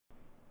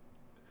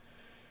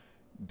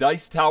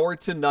Dice Tower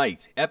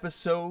Tonight,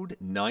 episode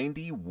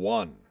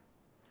 91.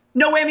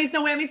 No whammies,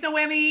 no whammies, no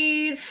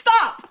whammies.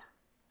 Stop!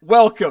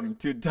 Welcome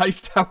to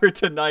Dice Tower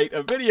Tonight,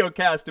 a video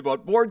cast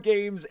about board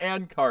games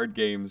and card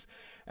games,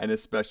 and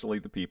especially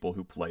the people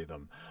who play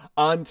them.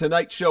 On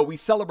tonight's show, we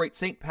celebrate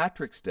St.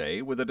 Patrick's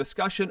Day with a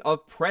discussion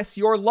of Press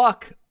Your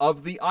Luck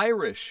of the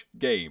Irish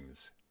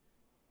games.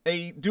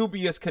 A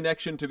dubious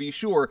connection to be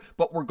sure,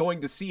 but we're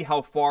going to see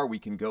how far we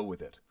can go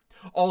with it.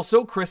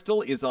 Also,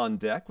 Crystal is on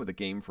deck with a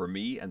game for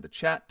me and the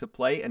chat to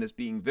play and is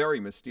being very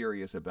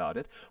mysterious about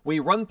it. We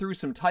run through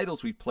some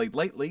titles we've played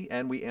lately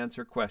and we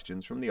answer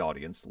questions from the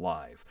audience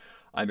live.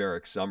 I'm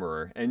Eric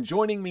Summerer, and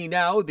joining me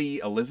now, the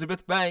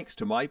Elizabeth Banks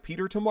to my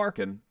Peter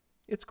Tomarken,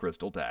 it's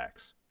Crystal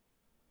Dax.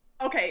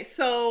 Okay,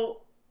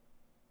 so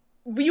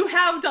you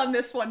have done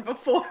this one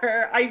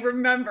before. I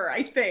remember,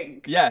 I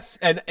think. Yes,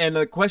 and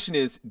the question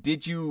is,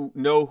 did you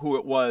know who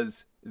it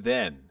was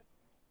then?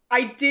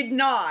 I did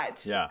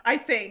not, yeah. I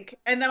think.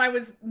 And then I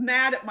was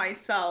mad at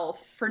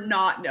myself for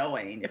not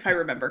knowing, if I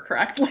remember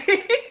correctly.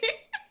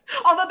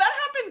 Although that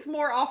happens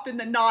more often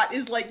than not,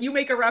 is like you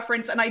make a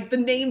reference and the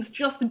names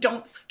just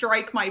don't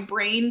strike my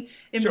brain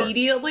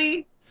immediately.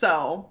 Sure.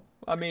 So.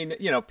 I mean,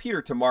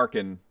 Peter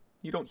Tomarken,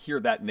 you don't hear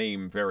that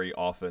name very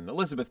often.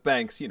 Elizabeth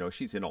Banks,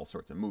 she's in all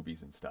sorts of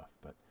movies and stuff.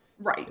 But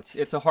right.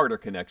 It's a harder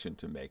connection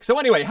to make. So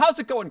anyway, how's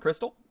it going,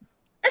 Crystal?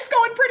 It's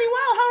going pretty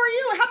well. How are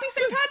you? Happy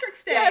St.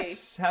 Patrick's Day.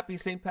 Yes, happy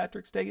St.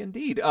 Patrick's Day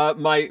indeed.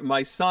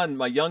 My son,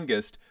 my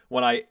youngest,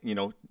 when I,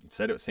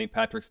 said it was St.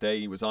 Patrick's Day,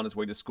 he was on his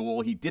way to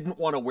school. He didn't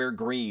want to wear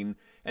green,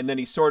 and then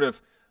he sort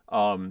of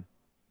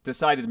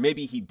decided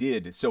maybe he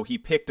did, so he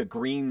picked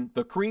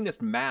the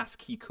greenest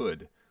mask he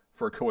could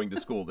for going to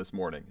school this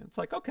morning. It's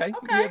like, okay.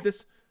 We have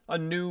a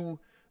new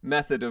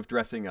method of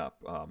dressing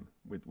up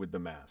with the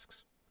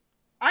masks.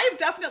 I've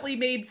definitely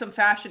made some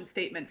fashion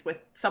statements with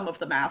some of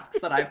the masks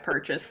that I've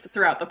purchased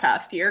throughout the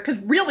past year, because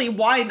really,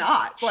 why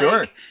not?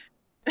 Sure.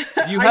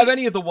 Do you have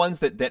any of the ones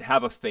that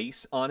have a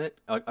face on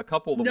it? A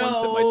couple of the ones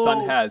that my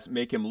son has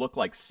make him look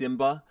like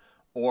Simba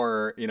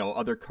or,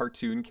 other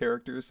cartoon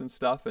characters and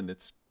stuff, and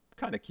it's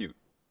kind of cute.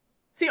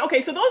 See,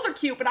 okay, so those are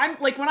cute, but I'm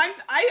like,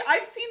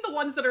 I've seen the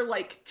ones that are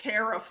like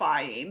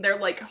terrifying. They're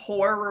like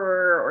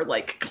horror or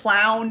like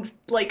clown.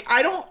 Like,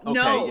 I don't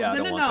know. Yeah,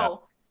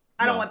 No.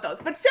 I don't want those.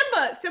 But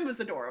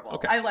Simba's adorable.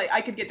 Okay. I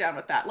could get down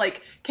with that.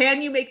 Like,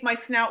 can you make my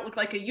snout look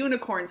like a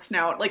unicorn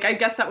snout? Like, I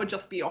guess that would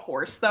just be a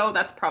horse, though.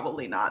 That's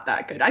probably not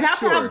that good. I'd have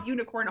to have a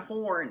unicorn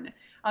horn.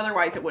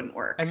 Otherwise, it wouldn't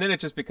work. And then it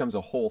just becomes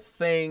a whole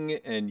thing,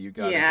 and you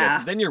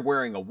got then you're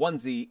wearing a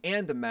onesie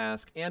and a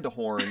mask and a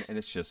horn, and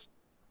it's just,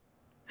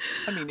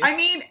 I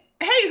mean,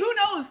 hey, who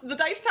knows? The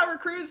Dice Tower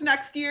Cruise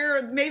next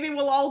year, maybe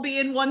we'll all be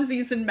in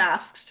onesies and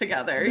masks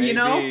together,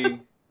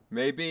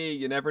 Maybe.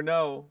 You never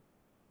know.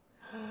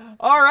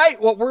 All right,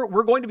 well,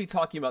 we're going to be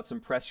talking about some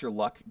Press Your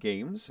Luck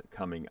games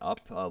coming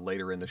up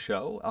later in the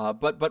show,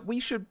 but we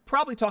should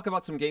probably talk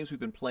about some games we've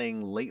been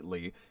playing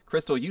lately.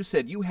 Crystal, you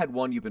said you had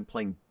one you've been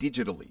playing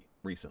digitally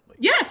recently.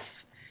 Yes,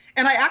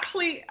 and I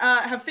actually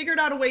have figured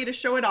out a way to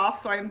show it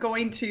off, so I'm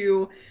going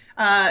to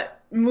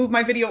move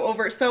my video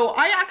over. So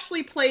I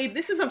actually played,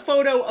 this is a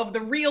photo of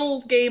the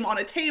real game on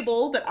a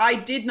table that I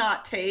did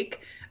not take.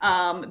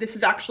 This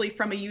is actually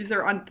from a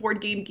user on Board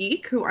Game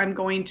Geek, who I'm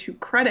going to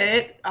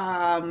credit.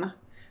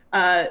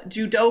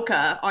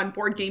 Judoka on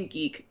Board Game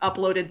Geek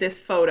uploaded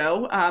this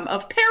photo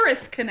of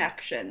Paris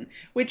Connection,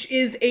 which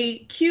is a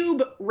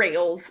cube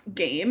rails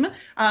game.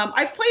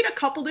 I've played a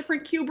couple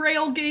different cube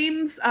rail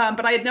games,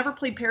 but I had never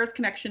played Paris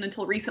Connection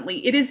until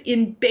recently. It is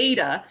in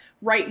beta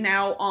right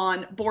now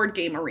on Board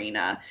Game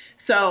Arena.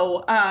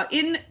 So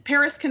in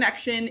Paris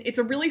Connection, it's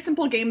a really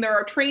simple game. There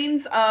are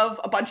trains of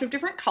a bunch of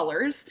different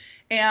colors,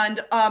 and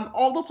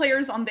all the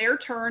players on their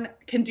turn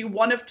can do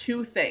one of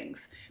two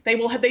things.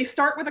 They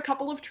start with a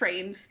couple of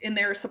trains in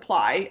their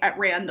supply at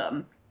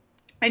random,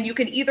 and you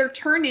can either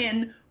turn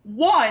in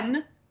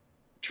one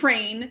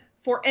train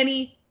for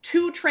any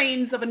two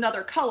trains of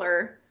another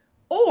color,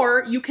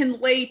 or you can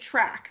lay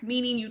track,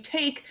 meaning you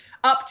take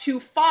up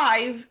to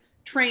 5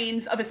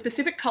 trains of a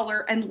specific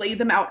color and lay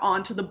them out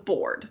onto the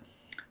board.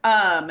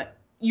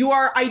 You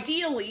are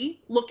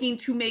ideally looking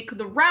to make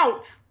the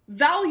routes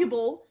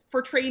valuable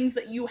for trains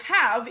that you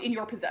have in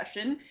your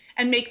possession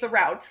and make the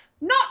routes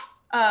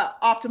not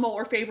optimal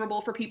or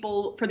favorable for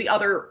the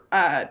other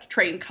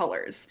train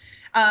colors.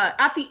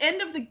 At the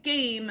end of the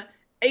game,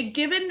 a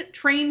given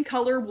train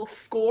color will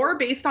score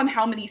based on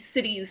how many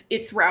cities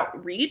its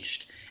route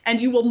reached, and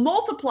you will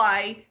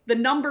multiply the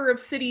number of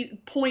city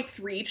points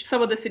reached.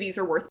 Some of the cities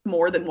are worth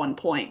more than 1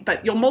 point,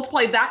 but you'll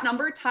multiply that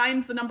number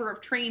times the number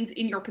of trains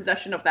in your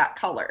possession of that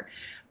color.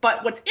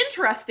 But what's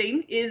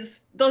interesting is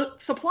the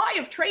supply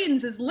of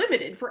trains is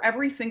limited for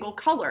every single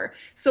color.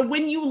 So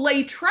when you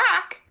lay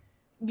track,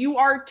 you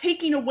are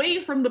taking away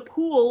from the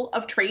pool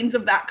of trains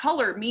of that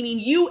color, meaning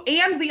you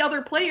and the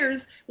other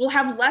players will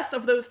have less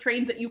of those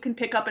trains that you can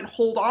pick up and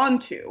hold on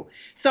to.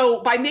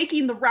 So by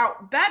making the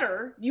route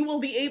better, you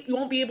won't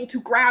be able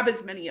to grab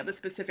as many of a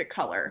specific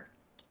color.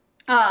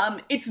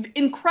 It's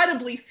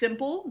incredibly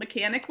simple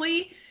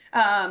mechanically.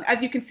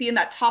 As you can see in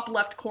that top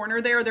left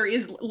corner there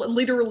is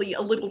literally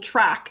a little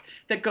track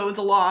that goes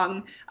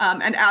along.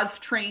 And as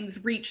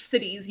trains reach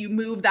cities, you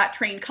move that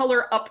train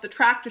color up the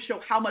track to show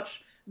how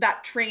much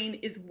that train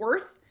is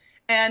worth.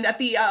 And at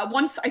the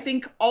once I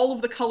think all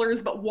of the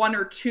colors but one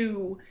or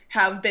two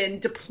have been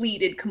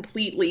depleted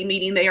completely,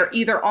 meaning they are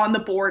either on the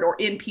board or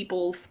in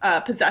people's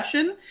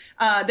possession,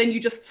 then you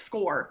just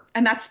score.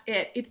 And that's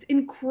it. It's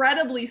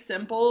incredibly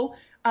simple,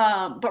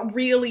 but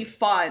really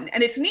fun.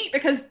 And it's neat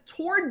because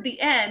toward the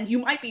end, you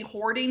might be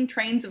hoarding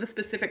trains of a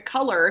specific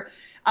color,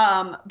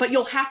 but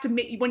you'll have to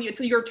make, when it's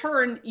your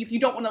turn, if you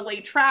don't want to lay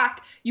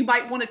track, you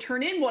might want to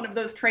turn in one of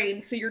those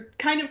trains. So you're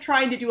kind of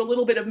trying to do a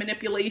little bit of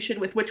manipulation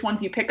with which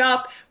ones you pick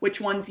up, which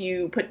ones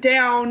you put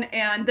down,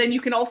 and then you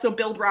can also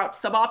build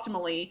routes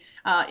suboptimally.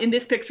 In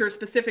this picture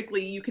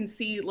specifically, you can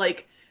see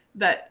like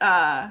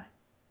that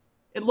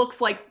it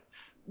looks like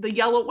the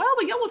yellow, well,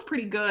 the yellow's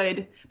pretty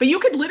good, but you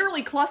could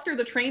literally cluster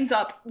the trains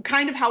up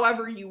kind of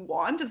however you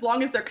want, as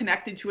long as they're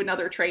connected to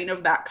another train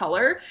of that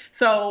color.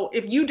 So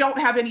if you don't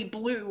have any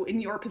blue in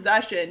your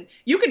possession,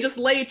 you could just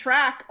lay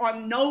track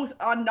on not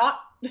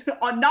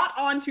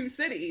on two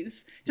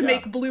cities to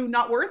make blue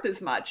not worth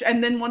as much.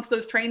 And then once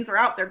those trains are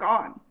out, they're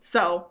gone.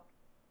 So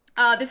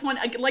this one,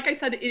 like I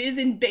said, it is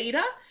in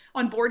beta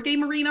on Board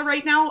Game Arena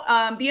right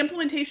now. The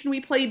implementation we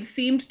played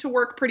seemed to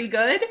work pretty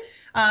good.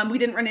 We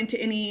didn't run into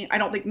any, I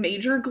don't think,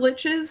 major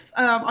glitches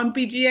on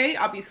BGA.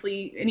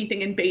 Obviously,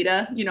 anything in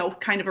beta, you know,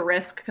 kind of a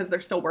risk because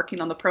they're still working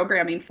on the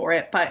programming for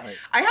it. But right.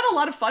 I had a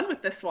lot of fun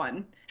with this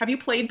one. Have you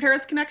played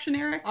Paris Connection,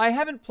 Eric? I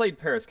haven't played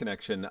Paris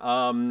Connection.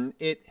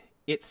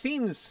 It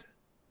seems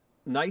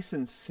nice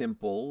and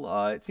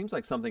simple. It seems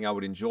like something I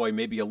would enjoy.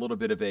 Maybe a little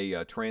bit of a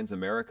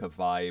Transamerica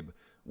vibe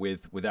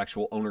with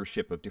actual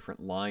ownership of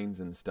different lines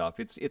and stuff.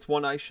 It's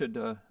one I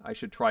should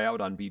try out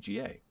on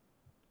BGA.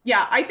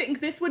 Yeah, I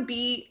think this would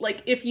be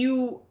like if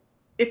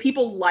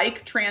people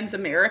like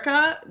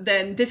Transamerica,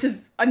 then this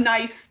is a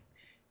nice.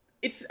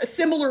 It's a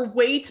similar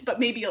weight, but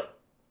maybe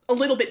a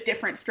little bit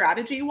different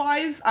strategy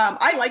wise.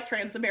 I like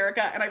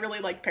Transamerica, and I really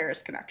like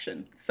Paris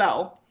Connection.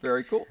 So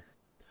very cool.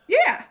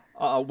 Yeah.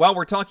 While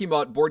we're talking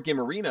about Board Game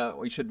Arena,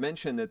 we should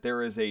mention that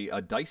there is a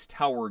Dice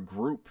Tower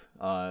group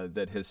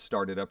that has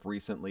started up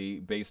recently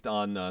based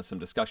on some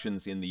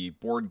discussions in the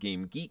Board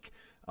Game Geek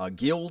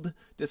guild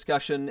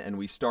discussion, and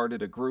we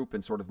started a group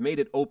and sort of made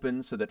it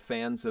open so that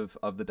fans of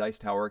the Dice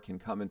Tower can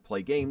come and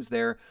play games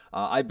there.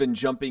 I've been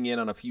jumping in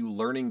on a few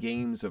learning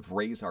games of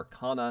Res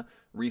Arcana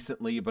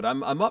recently, but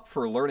I'm up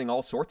for learning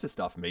all sorts of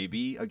stuff,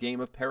 maybe a game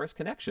of Paris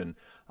Connection.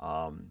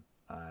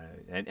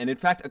 And in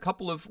fact, a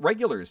couple of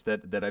regulars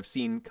that I've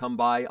seen come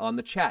by on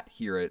the chat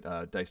here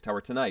at Dice Tower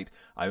tonight,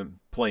 I'm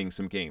playing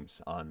some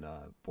games on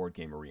Board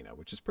Game Arena,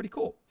 which is pretty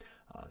cool.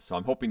 So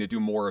I'm hoping to do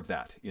more of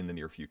that in the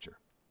near future.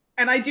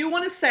 And I do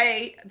want to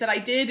say that I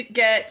did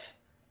get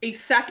a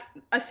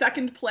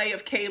second play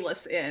of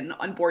Kalis in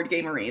on Board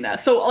Game Arena.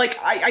 So like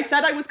I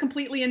said, I was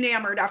completely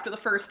enamored after the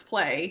first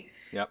play.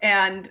 Yep.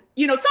 And,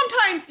 you know,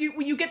 sometimes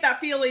you get that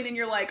feeling and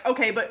you're like,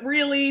 okay, but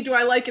really, do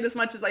I like it as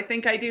much as I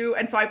think I do?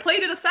 And so I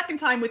played it a second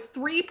time with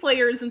 3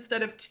 players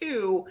instead of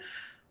 2.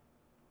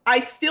 I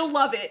still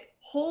love it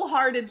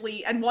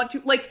wholeheartedly and want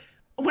to, like,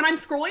 when I'm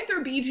scrolling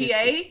through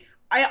BGA,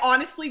 I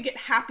honestly get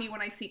happy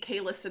when I see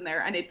Kalis in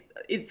there. And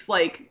it's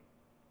like,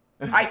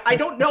 I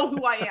don't know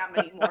who I am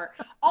anymore.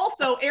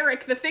 Also,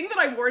 Eric, the thing that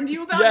I warned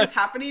you about is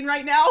happening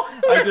right now.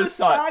 I just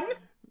saw it.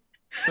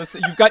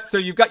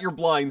 You've got your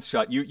blinds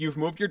shut. You've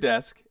moved your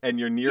desk and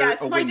you're near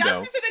a window. My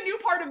desk is in a new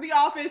part of the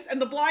office and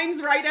the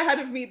blinds right ahead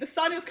of me. The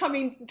sun is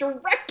coming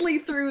directly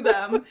through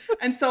them,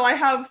 and so I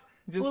have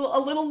a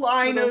little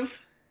line of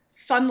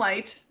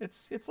sunlight.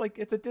 It's like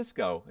it's a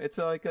disco. It's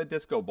like a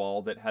disco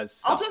ball that has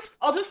stuff.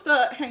 I'll just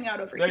hang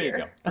out over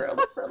here for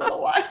a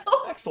little while.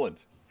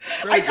 Excellent.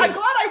 I'm glad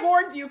I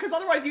warned you, because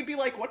otherwise you'd be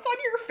like, "What's on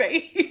your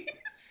face?"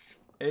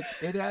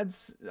 It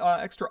adds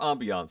extra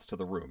ambiance to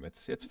the room.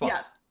 It's fun.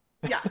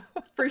 Yeah,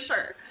 for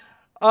sure.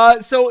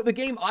 So the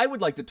game I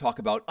would like to talk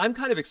about, I'm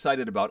kind of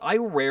excited about. I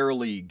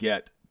rarely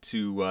get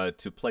to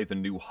play the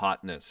new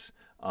hotness.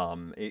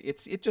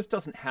 It just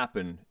doesn't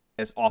happen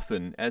as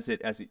often as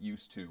it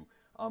used to.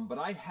 But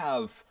I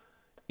have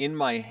in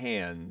my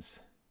hands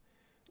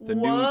the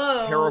new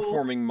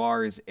Terraforming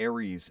Mars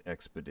Ares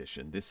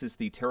Expedition. This is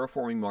the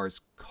Terraforming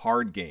Mars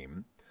card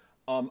game.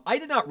 I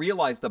did not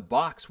realize the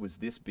box was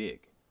this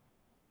big.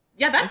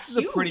 Yeah, that's This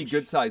is a pretty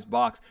good-sized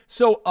box.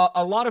 So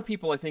a lot of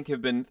people, I think,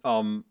 have been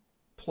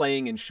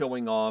playing and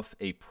showing off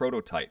a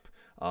prototype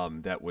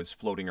that was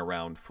floating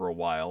around for a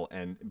while.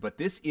 But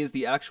this is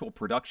the actual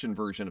production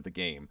version of the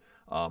game.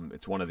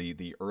 It's one of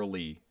the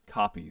early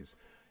copies.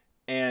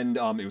 And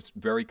it was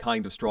very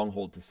kind of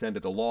Stronghold to send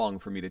it along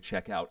for me to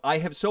check out. I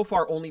have so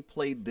far only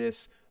played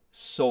this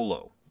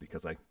solo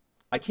because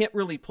I can't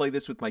really play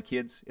this with my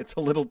kids. It's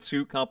a little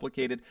too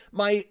complicated.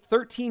 My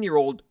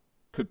 13-year-old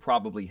could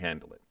probably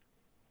handle it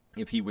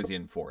if he was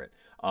in for it.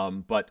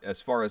 But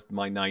as far as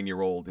my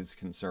 9-year-old is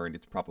concerned,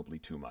 it's probably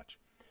too much.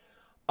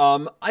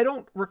 I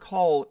don't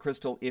recall,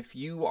 Crystal, if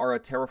you are a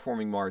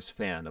Terraforming Mars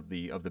fan of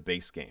the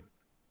base game.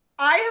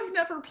 I have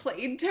never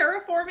played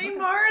Terraforming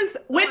Mars,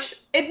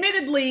 which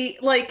admittedly,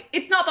 like,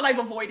 it's not that I've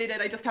avoided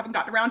it, I just haven't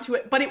gotten around to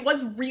it, but it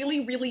was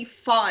really, really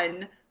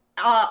fun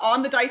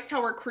on the Dice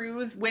Tower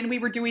cruise when we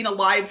were doing a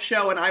live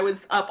show and I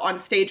was up on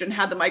stage and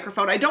had the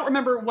microphone. I don't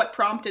remember what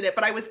prompted it,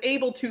 but I was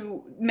able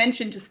to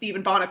mention to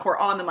Stephen Bonacore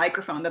on the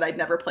microphone that I'd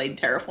never played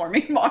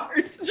Terraforming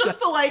Mars, just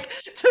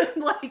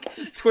to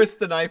just twist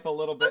the knife a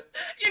little bit.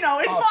 You know,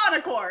 it's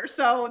Bonacore,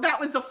 so that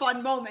was a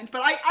fun moment.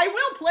 But I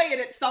will play it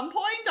at some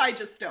point. I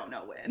just don't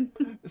know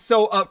when.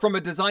 So, from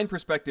a design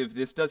perspective,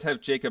 this does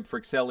have Jacob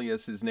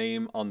Frixelius'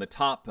 name on the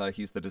top.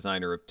 He's the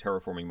designer of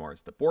Terraforming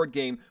Mars, the board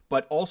game,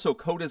 but also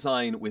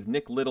co-designed with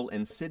Nick Little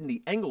and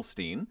Sydney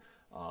Engelstein,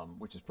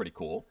 which is pretty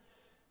cool.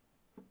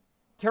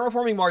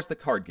 Terraforming Mars, the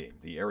card game,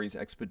 the Ares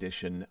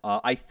Expedition,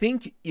 I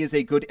think is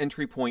a good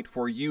entry point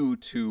for you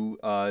to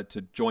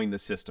join the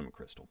system,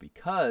 Crystal,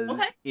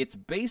 because it's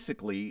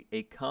basically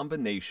a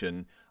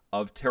combination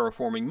of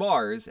Terraforming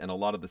Mars and a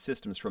lot of the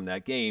systems from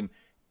that game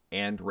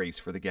and Race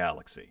for the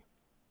Galaxy.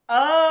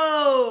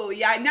 Oh,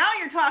 yeah. Now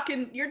you're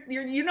talking,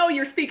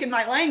 you're speaking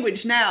my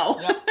language now.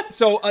 Yeah.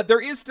 So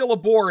there is still a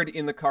board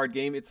in the card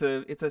game. It's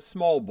a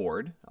small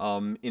board.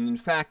 And in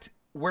fact,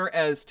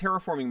 whereas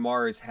Terraforming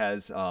Mars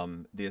has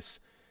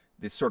this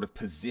sort of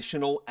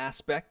positional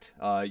aspect,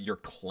 you're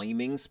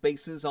claiming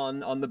spaces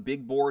on the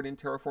big board in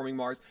Terraforming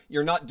Mars.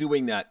 You're not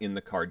doing that in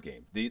the card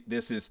game.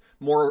 This is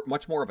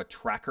much more of a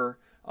tracker.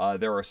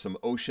 There are some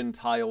ocean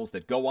tiles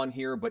that go on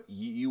here, but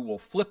you will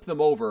flip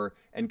them over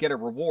and get a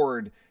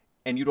reward,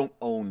 and you don't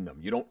own them.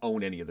 You don't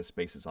own any of the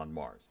spaces on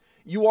Mars.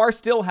 You are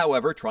still,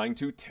 however, trying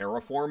to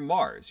terraform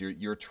Mars.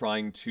 You're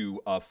trying to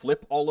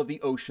flip all of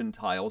the ocean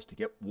tiles to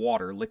get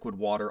water, liquid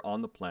water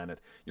on the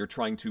planet. You're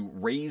trying to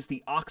raise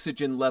the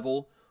oxygen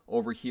level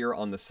over here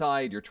on the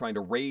side. You're trying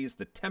to raise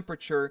the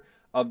temperature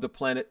of the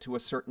planet to a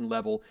certain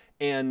level.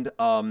 And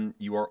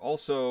you are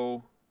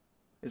also...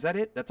 Is that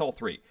it? That's all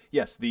three.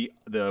 Yes, the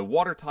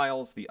water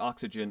tiles, the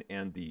oxygen,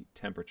 and the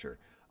temperature.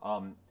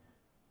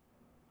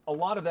 A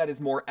lot of that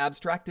is more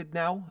abstracted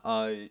now.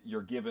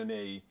 You're given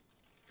a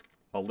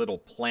little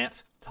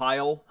plant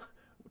tile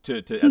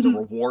as a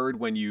reward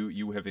when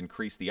you have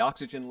increased the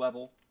oxygen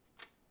level.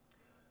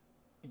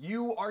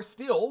 You are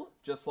still,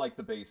 just like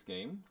the base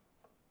game,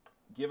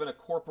 given a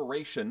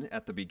corporation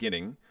at the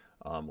beginning,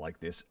 like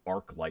this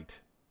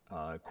ArcLight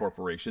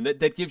corporation,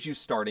 that gives you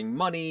starting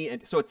money.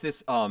 And so it's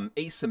this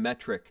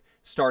asymmetric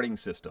starting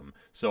system.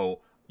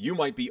 So you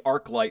might be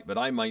ArcLight, but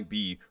I might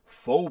be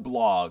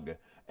Phoblag.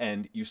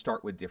 And you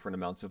start with different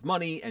amounts of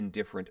money and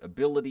different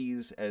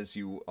abilities as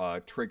you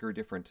trigger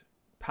different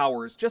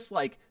powers, just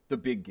like the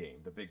big game,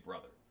 the Big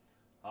Brother.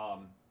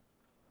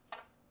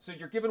 So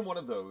you're given one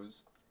of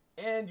those,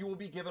 and you will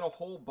be given a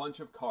whole bunch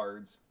of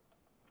cards.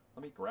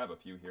 Let me grab a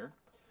few here.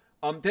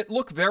 That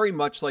look very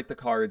much like the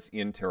cards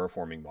in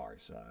Terraforming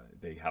Mars.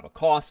 They have a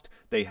cost.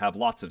 They have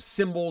lots of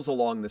symbols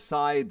along the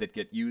side that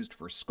get used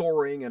for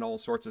scoring and all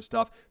sorts of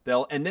stuff.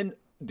 And then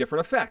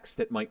different effects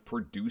that might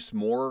produce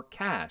more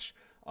cash.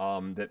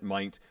 That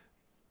might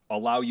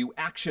allow you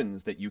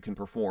actions that you can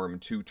perform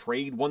to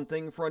trade one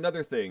thing for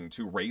another thing,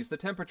 to raise the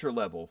temperature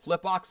level,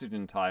 flip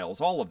oxygen tiles,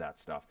 all of that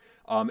stuff.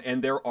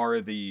 And there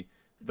are the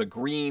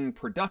green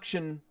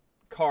production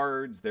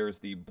cards. There's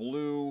the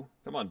blue.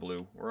 Come on,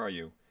 blue. Where are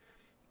you?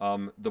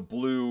 The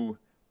blue,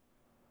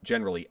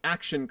 generally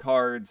action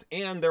cards.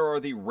 And there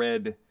are the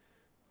red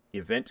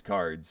event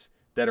cards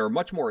that are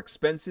much more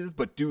expensive,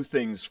 but do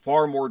things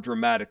far more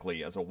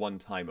dramatically as a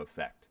one-time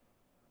effect.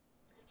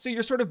 So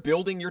you're sort of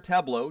building your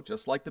tableau,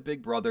 just like the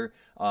Big Brother,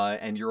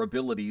 and your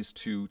abilities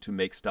to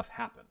make stuff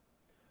happen.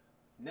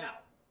 Now,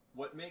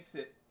 what makes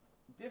it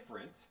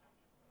different,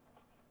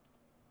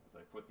 as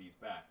I put these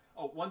back...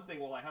 Oh, one thing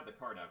while I have the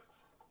card out.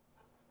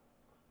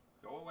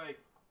 Go away.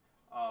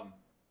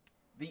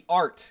 The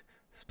art.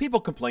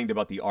 People complained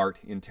about the art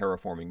in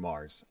Terraforming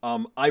Mars.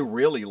 I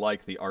really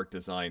like the art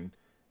design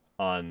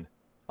on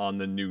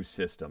the new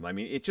system. I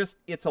mean,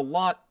 it's a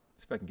lot...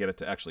 Let's see if I can get it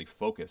to actually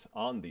focus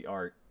on the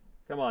art.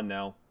 Come on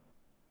now.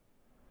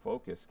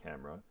 Focus,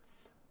 camera.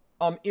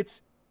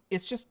 It's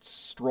just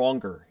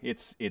stronger.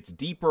 It's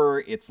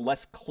deeper. It's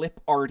less clip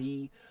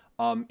arty.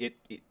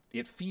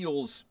 It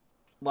feels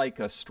like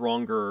a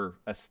stronger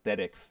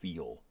aesthetic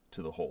feel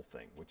to the whole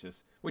thing, which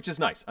is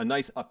nice. A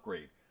nice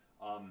upgrade.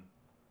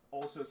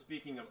 Also,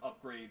 speaking of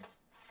upgrades,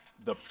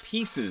 the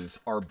pieces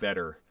are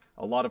better.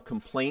 A lot of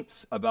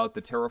complaints about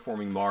the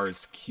Terraforming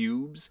Mars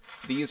cubes.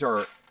 These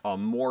are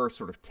more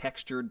sort of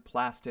textured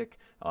plastic,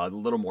 a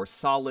little more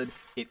solid.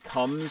 It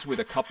comes with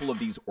a couple of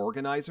these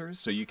organizers,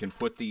 so you can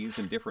put these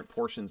in different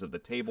portions of the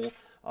table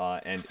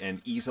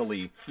and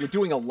easily... You're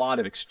doing a lot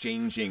of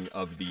exchanging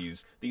of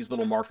these. These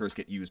little markers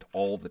get used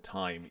all the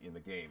time in the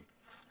game.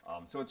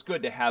 So it's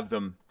good to have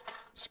them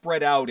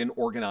spread out and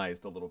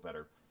organized a little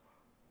better.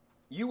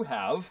 You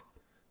have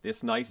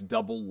this nice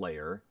double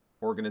layer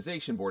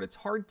organization board. It's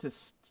hard to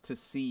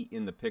see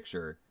in the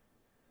picture,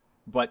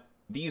 but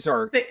these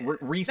are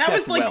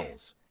recessed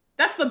wells.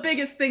 That's the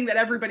biggest thing that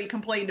everybody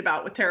complained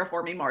about with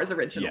Terraforming Mars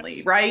originally,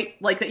 yes. Right?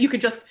 Like that you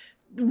could just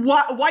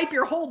wipe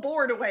your whole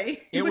board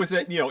away. It was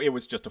it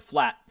was just a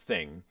flat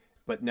thing,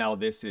 but now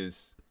this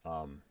is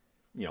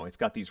it's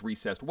got these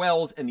recessed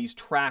wells and these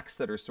tracks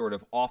that are sort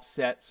of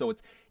offset. So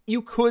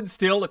you could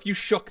still, if you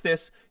shook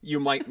this, you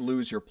might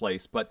lose your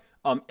place, but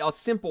a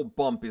simple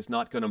bump is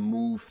not going to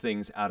move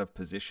things out of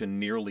position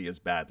nearly as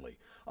badly.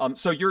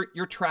 So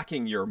you're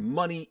tracking your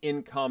money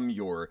income,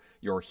 your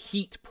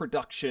heat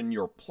production,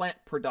 your plant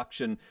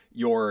production,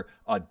 your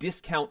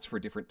discounts for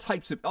different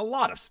types of a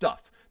lot of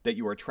stuff that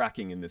you are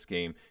tracking in this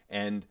game,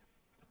 and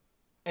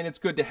it's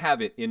good to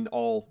have it in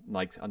all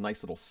like a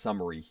nice little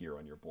summary here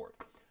on your board.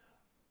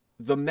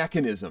 The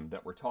mechanism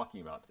that we're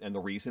talking about and the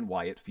reason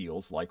why it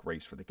feels like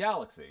Race for the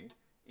Galaxy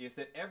is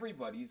that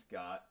everybody's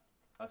got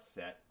a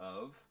set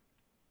of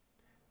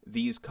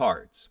these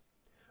cards,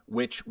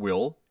 which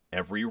will,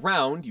 every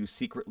round, you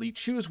secretly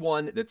choose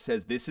one that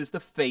says, this is the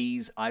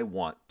phase I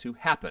want to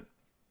happen.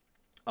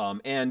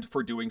 And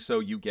for doing so,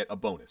 you get a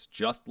bonus,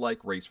 just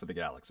like Race for the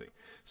Galaxy.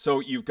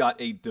 So you've got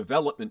a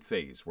development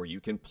phase where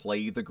you can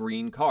play the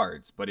green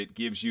cards, but it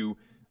gives you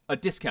a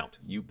discount.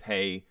 You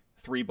pay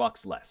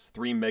 $3 less,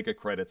 3 mega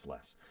credits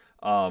less.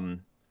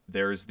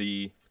 There's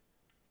the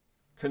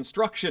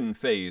construction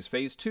phase,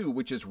 phase 2,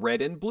 which is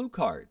red and blue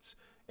cards,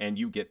 and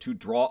you get to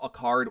draw a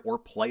card or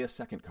play a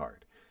second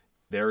card.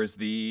 There is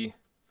the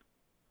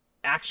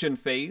action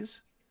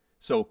phase,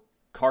 so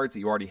cards that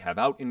you already have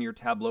out in your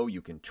tableau,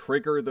 you can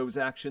trigger those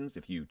actions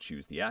if you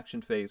choose the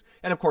action phase.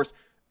 And of course,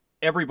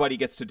 everybody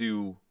gets to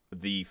do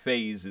the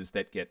phases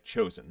that get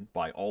chosen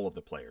by all of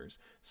the players.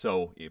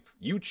 So if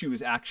you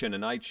choose action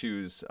and I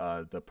choose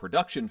the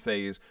production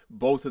phase,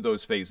 both of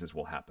those phases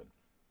will happen.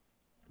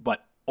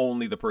 But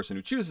only the person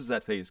who chooses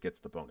that phase gets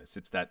the bonus.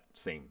 It's that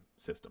same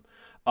system.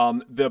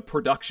 The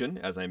production,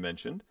 as I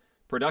mentioned,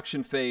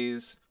 production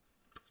phase,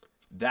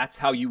 that's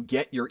how you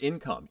get your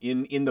income.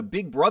 In the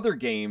Big Brother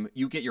game,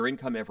 you get your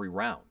income every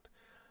round.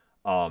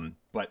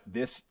 But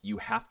this,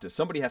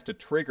 somebody has to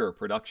trigger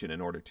production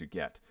in order to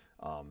get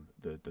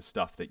the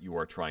stuff that you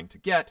are trying to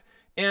get.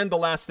 And the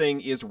last thing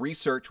is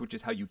research, which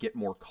is how you get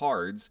more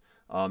cards.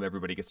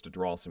 Everybody gets to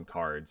draw some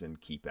cards and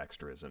keep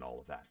extras and all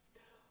of that.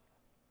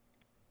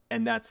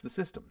 And that's the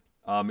system.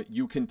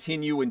 You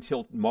continue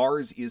until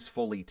Mars is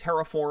fully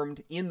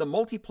terraformed. In the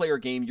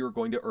multiplayer game, you're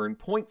going to earn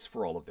points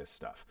for all of this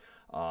stuff.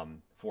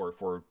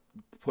 For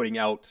putting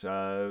out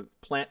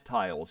plant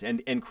tiles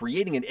and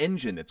creating an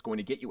engine that's going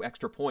to get you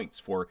extra points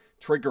for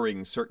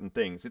triggering certain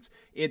things.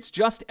 It's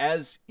just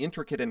as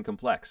intricate and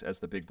complex as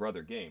the Big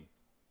Brother game.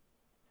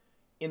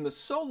 In the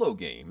solo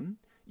game,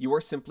 you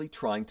are simply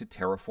trying to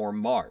terraform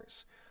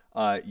Mars.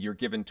 You're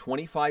given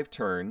 25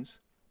 turns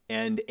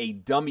and a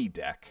dummy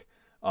deck,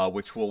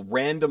 which will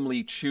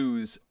randomly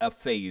choose a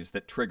phase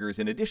that triggers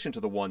in addition to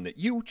the one that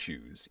you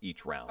choose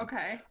each round.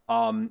 Okay.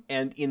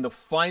 And in the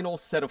final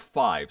set of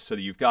 5, so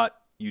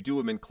you do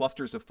them in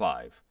clusters of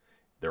 5.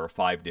 There are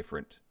 5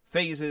 different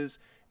phases.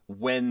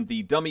 When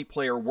the dummy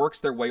player works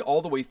their way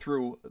all the way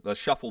through the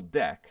shuffled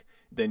deck,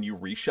 then you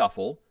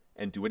reshuffle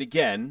and do it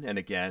again and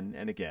again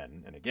and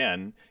again and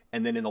again.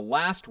 And then in the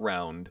last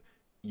round,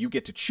 you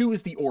get to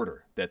choose the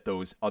order that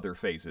those other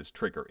phases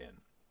trigger in.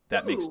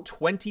 That makes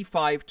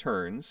 25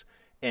 turns.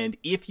 And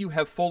if you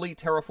have fully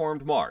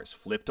terraformed Mars,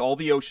 flipped all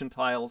the ocean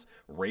tiles,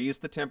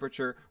 raised the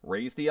temperature,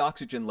 raised the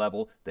oxygen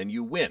level, then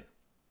you win.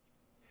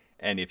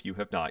 And if you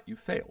have not, you've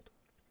failed.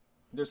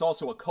 There's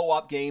also a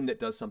co-op game that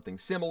does something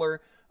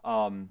similar,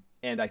 and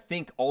I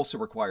think also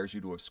requires you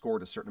to have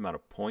scored a certain amount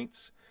of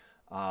points.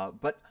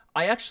 But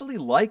I actually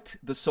liked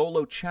the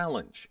solo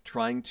challenge,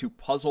 trying to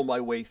puzzle my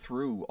way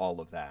through all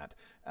of that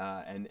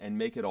and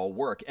make it all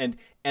work. And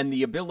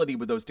the ability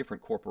with those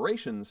different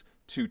corporations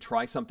to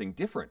try something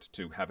different,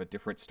 to have a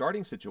different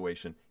starting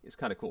situation, is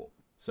kind of cool.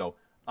 So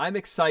I'm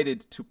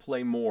excited to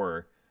play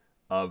more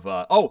of...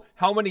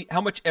 how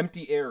much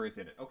empty air is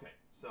in it? Okay,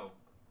 so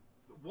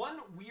one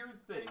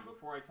weird thing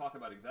before I talk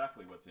about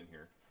exactly what's in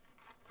here.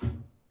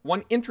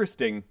 One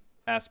interesting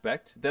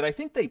aspect that I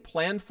think they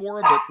planned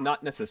for, but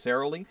not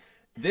necessarily.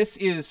 This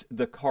is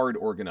the card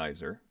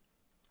organizer.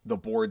 The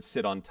boards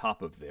sit on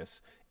top of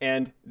this,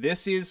 and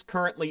this is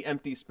currently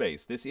empty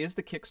space. This is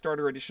the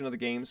Kickstarter edition of the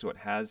game, so it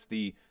has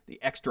the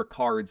extra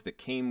cards that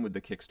came with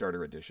the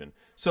Kickstarter edition.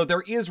 So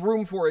there is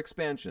room for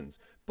expansions,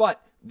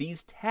 but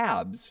these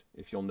tabs,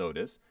 if you'll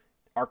notice,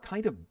 are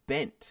kind of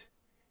bent,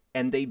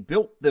 and they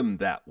built them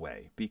that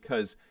way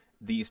because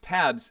these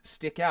tabs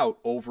stick out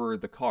over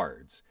the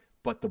cards,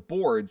 but the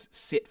boards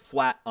sit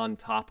flat on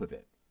top of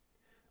it.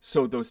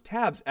 So those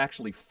tabs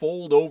actually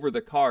fold over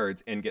the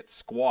cards and get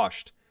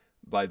squashed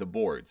by the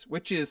boards,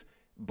 which is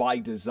by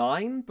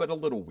design, but a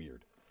little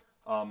weird.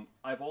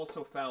 I've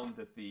also found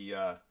that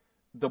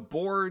the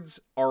boards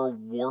are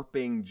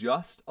warping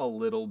just a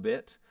little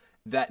bit.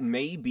 That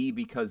may be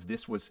because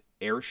this was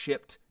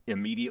airshipped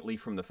immediately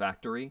from the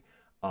factory,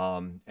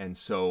 and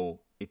so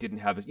it didn't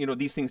have...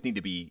 these things need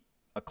to be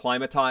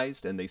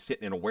acclimatized, and they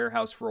sit in a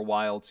warehouse for a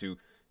while to...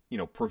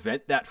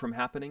 prevent that from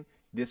happening.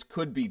 This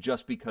could be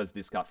just because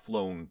this got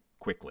flown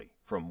quickly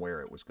from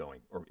where it was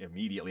going, or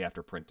immediately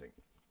after printing.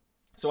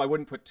 So I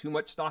wouldn't put too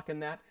much stock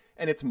in that,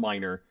 and it's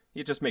minor.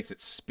 It just makes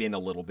it spin a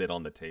little bit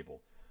on the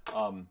table.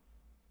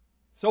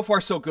 So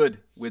far, so good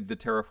with the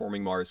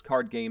Terraforming Mars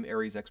card game.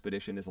 Ares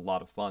Expedition is a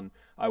lot of fun.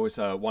 I was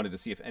wanted to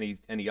see if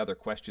any other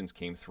questions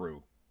came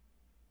through.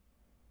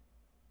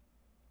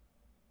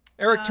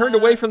 Eric turned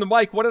away from the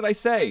mic. What did I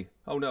say?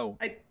 Oh, no.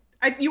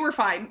 You were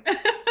fine.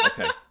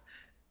 Okay.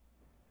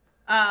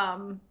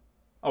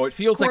 Oh, it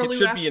feels like it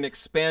should be asks, an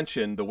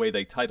expansion the way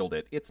they titled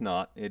it. It's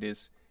not.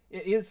 It's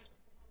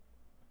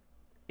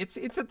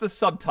at the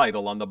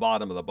subtitle on the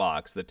bottom of the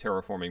box, the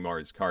Terraforming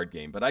Mars card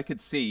game. But I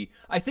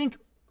think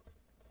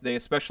they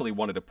especially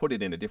wanted to put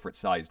it in a different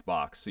sized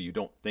box so you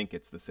don't think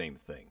it's the same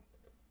thing.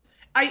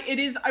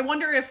 I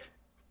wonder if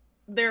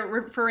they're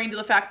referring to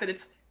the fact that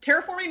it's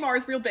Terraforming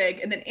Mars real big,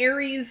 and then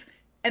Ares,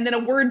 and then a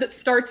word that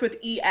starts with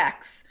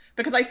EX.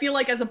 Because I feel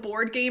like as a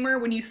board gamer,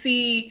 when you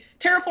see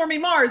Terraforming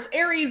Mars,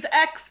 Ares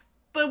X,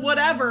 but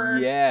whatever.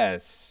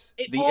 Yes.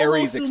 The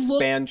Ares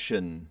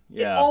expansion.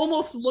 Yeah. It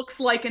almost looks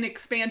like an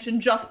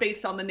expansion just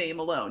based on the name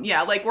alone.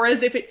 Yeah, like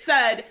whereas if it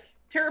said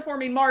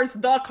Terraforming Mars,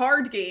 the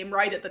card game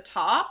right at the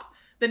top,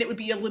 then it would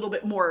be a little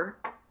bit more,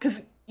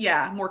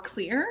 more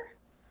clear.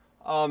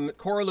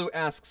 Coralu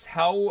asks,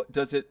 how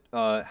is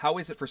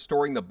it for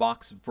storing the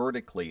box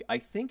vertically? I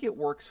think it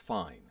works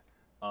fine.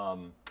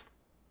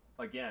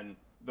 Again,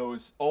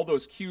 all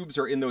those cubes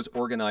are in those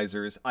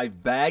organizers.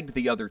 I've bagged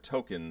the other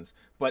tokens,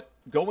 but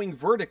going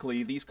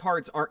vertically, these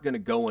cards aren't going to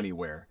go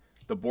anywhere.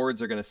 The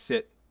boards are going to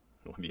sit.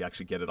 Let me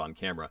actually get it on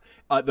camera.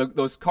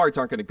 Those cards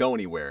aren't going to go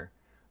anywhere.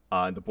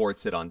 The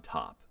boards sit on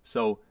top.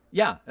 So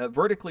yeah,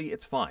 vertically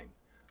it's fine.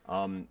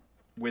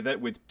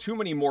 With too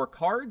many more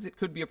cards, it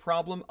could be a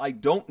problem. I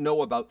don't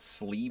know about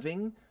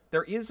sleeving.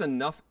 There is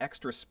enough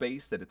extra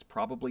space that it's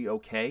probably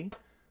okay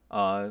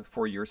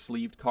for your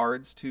sleeved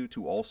cards to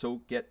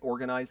also get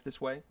organized this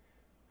way.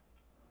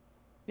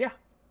 Yeah,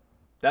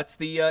 that's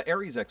the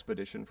Ares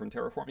Expedition from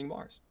Terraforming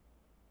Mars.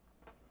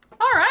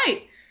 All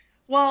right.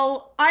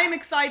 Well, I'm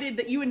excited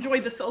that you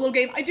enjoyed the solo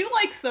game. I do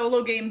like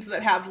solo games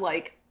that have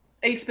like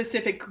a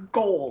specific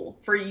goal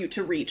for you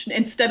to reach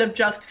instead of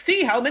just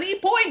see how many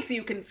points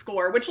you can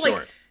score, which like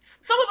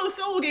some of those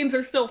solo games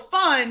are still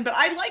fun, but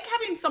I like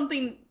having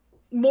something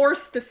more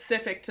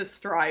specific to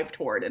strive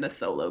toward in a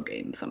solo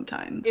game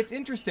sometimes. It's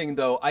interesting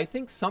though. I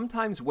think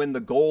sometimes when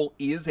the goal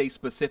is a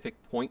specific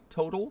point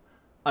total,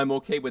 I'm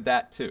okay with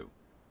that too.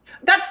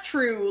 That's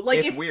true.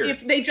 Like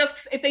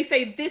if they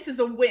say this is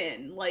a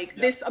win, like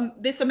this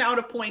amount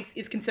of points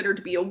is considered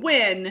to be a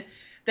win,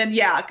 then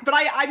yeah. But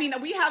I mean,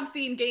 we have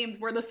seen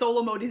games where the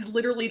solo mode is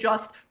literally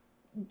just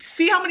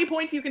see how many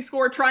points you can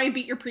score, try and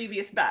beat your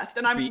previous best.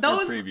 And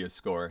your previous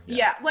score.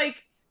 Yeah,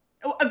 like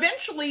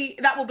eventually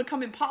that will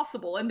become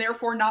impossible and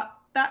therefore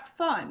not that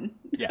fun.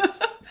 Yes.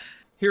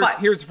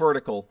 Here's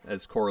vertical,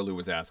 as Coralu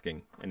was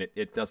asking, and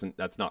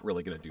that's not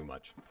really going to do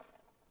much.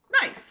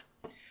 Nice.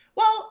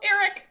 Well,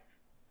 Eric,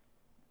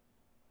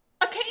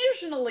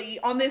 occasionally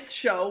on this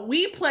show,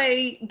 we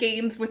play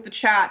games with the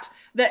chat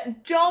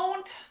that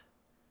don't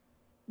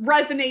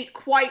resonate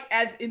quite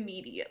as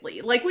immediately.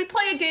 Like, we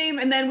play a game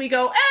and then we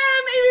go,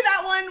 maybe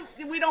that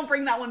one, we don't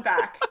bring that one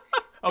back.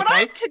 But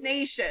I'm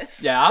tenacious.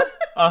 Yeah,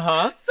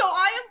 uh-huh. So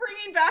I am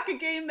bringing back a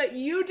game that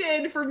you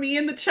did for me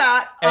in the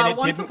chat and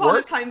once upon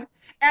a time.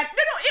 And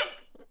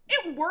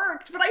it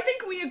worked, but I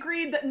think we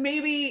agreed that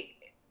maybe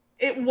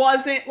it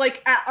wasn't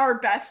like at our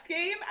best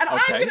game, and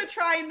I'm going to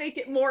try and make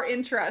it more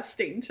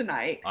interesting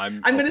tonight. I'm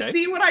going to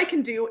see what I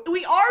can do.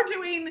 We are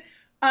doing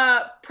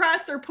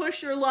press or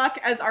push your luck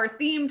as our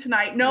theme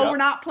tonight. No, we're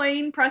not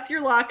playing press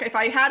your luck. If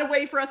I had a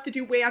way for us to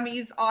do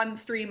whammies on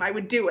stream, I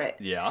would do it.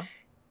 Yeah.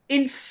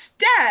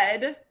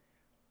 Instead,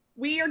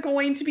 we are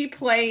going to be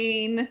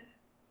playing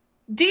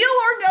Deal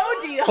or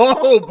No Deal.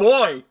 Oh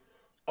boy.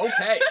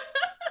 Okay.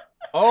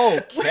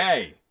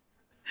 Okay.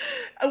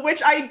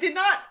 Which I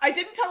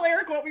didn't tell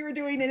Eric what we were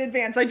doing in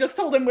advance. I just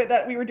told him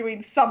that we were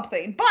doing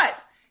something.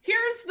 But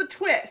here's the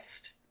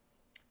twist.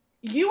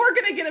 You are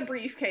going to get a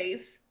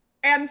briefcase,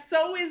 and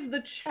so is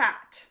the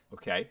chat.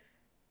 Okay.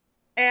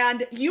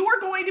 And you are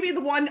going to be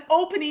the one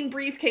opening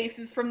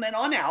briefcases from then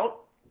on out.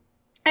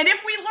 And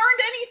if we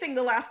learned anything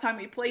the last time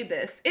we played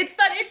this, it's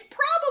that it's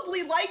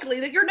probably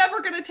likely that you're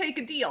never going to take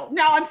a deal.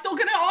 Now, I'm still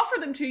going to offer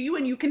them to you,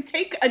 and you can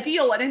take a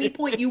deal at any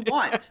point you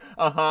want.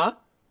 Uh-huh.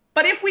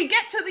 But if we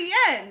get to the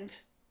end,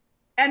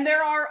 and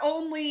there are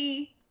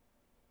only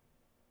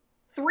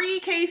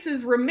 3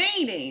 cases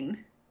remaining,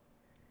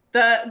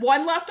 the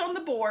one left on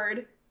the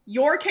board,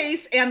 your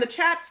case and the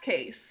chat's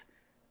case,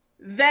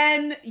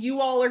 then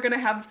you all are going to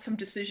have some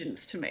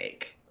decisions to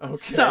make.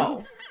 Okay.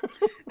 So,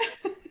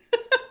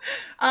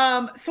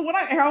 I'm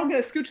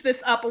going to scooch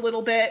this up a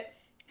little bit.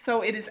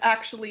 So it is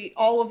actually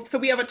so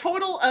we have a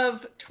total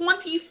of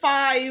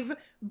 25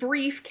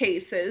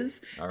 briefcases.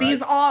 All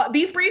right.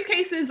 These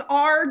briefcases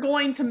are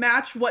going to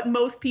match what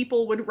most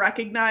people would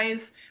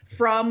recognize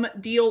from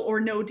Deal or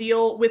No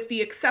Deal, with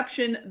the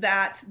exception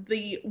that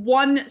the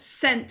 1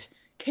 cent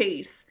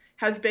case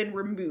has been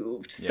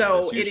removed. Yeah,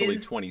 so there's usually it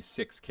is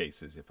 26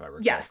 cases, if I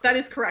recall. Yes, that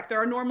is correct.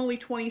 There are normally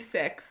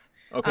 26.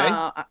 Okay.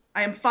 I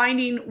am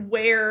finding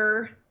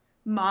where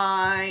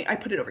I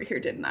put it over here,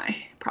 didn't I?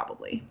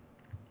 Probably.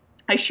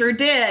 I sure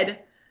did. I'm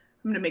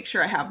going to make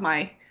sure I have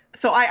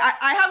so I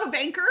have a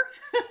banker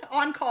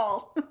on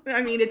call.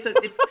 I mean, it's a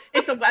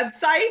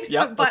website,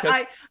 Yep, but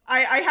okay.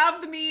 I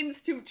have the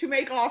means to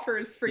make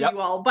offers for Yep. you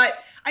all, but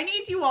I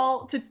need you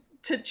all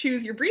to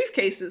choose your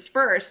briefcases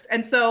first.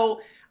 And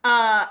so,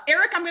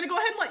 Eric, I'm going to go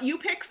ahead and let you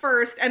pick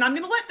first, and I'm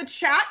going to let the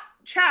chat,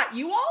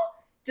 you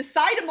all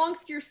decide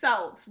amongst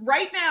yourselves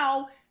right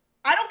now.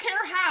 I don't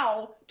care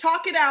how,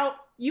 talk it out.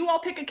 You all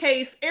pick a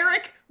case.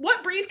 Eric,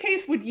 what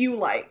briefcase would you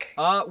like?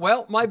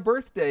 Well, my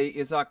birthday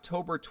is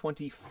October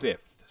 25th,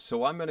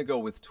 so I'm going to go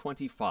with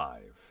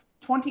 25.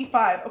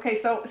 25.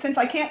 Okay, so since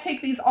I can't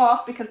take these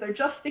off because they're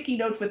just sticky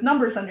notes with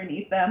numbers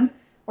underneath them,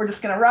 we're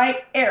just going to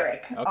write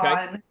Eric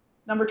on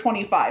number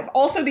 25.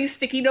 Also, these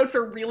sticky notes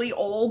are really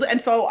old, and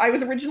so I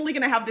was originally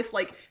going to have this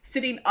like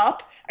sitting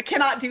up. I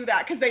cannot do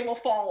that because they will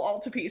fall all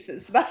to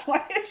pieces. So that's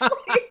why it's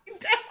laying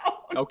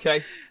down.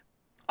 Okay.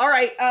 All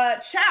right,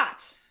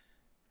 chat.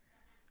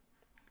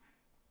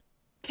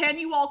 Can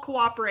you all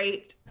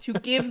cooperate to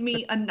give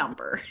me a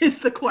number is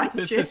the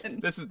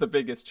question. This is the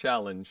biggest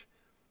challenge.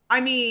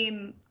 I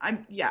mean,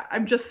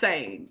 I'm just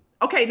saying.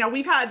 Okay, now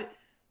we've had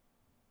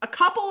a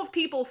couple of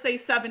people say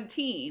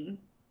 17.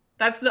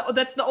 That's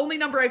the only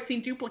number I've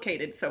seen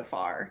duplicated so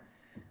far.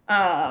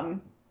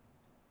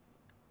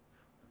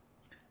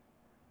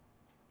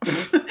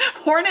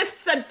 Hornist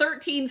said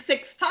 13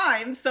 6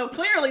 times, so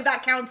clearly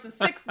that counts as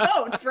 6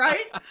 votes,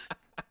 right?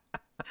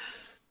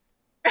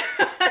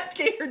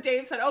 Gator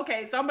Dave said,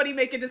 okay, somebody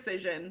make a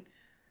decision.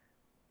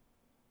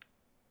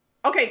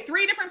 Okay,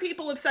 3 different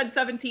people have said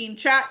 17.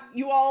 Chat,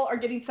 you all are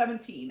getting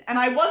 17. And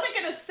I wasn't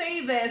going to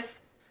say this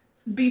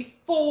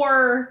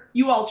before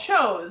you all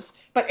chose,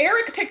 but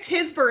Eric picked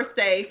his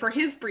birthday for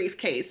his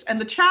briefcase,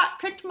 and the chat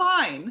picked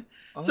mine.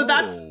 Oh. So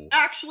that's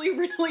actually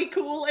really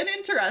cool and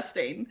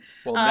interesting.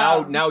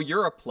 Well, now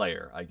you're a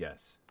player, I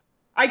guess.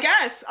 I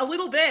guess, a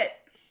little bit.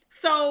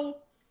 So,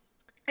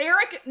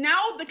 Eric,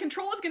 now the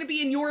control is going to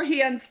be in your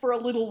hands for a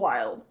little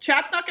while.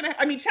 Chat's not going to,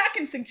 I mean, chat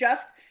can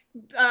suggest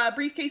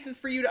briefcases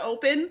for you to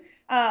open,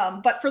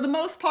 but for the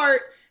most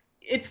part,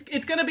 it's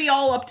going to be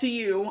all up to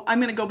you. I'm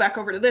going to go back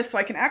over to this so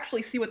I can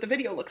actually see what the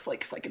video looks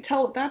like, because I can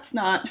tell that that's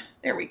not,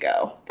 there we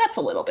go. That's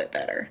a little bit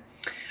better.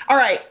 All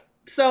right.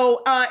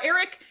 So,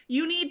 Eric,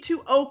 you need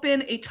to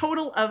open a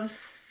total of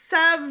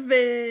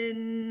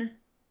 7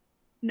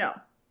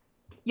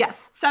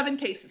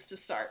 cases to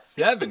start.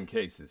 7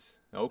 cases.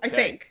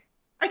 Okay.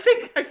 I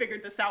think I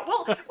figured this out.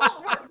 Well,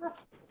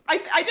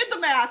 I did the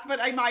math, but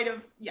I might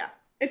have,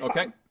 it's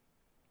okay. Fine.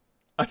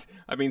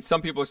 I mean,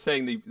 some people are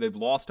saying they've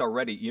lost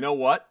already. You know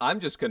what? I'm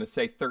just going to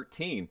say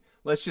 13.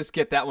 Let's just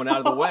get that one out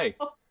of the way.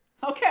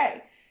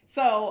 Okay.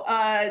 So,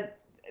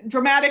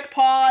 dramatic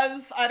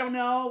pause. I don't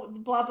know.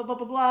 Blah, blah, blah,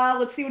 blah, blah.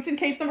 Let's see what's in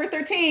case number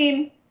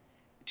 13.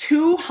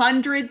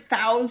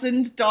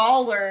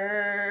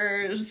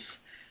 $200,000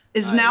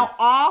 is now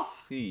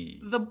off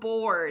the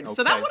board. Okay.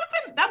 So that would have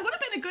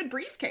been a good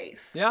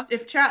briefcase. Yeah.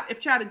 If chat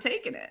had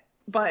taken it.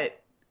 But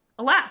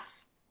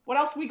alas, what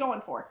else are we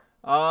going for?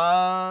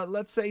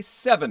 Let's say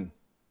 7.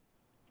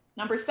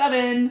 Number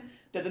 7.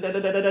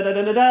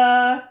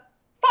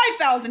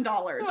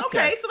 $5,000.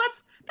 Okay, so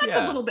that's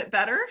a little bit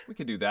better. We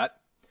could do that.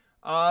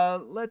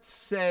 Let's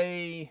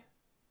say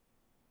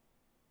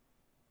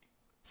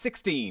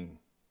 16.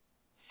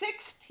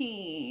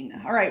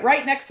 16. All right,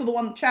 right next to the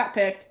one the chat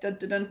picked.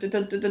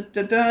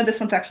 This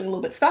one's actually a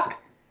little bit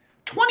stuck.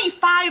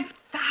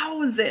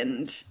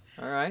 25,000.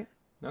 All right.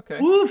 Okay.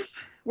 Oof.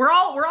 We're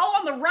all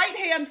on the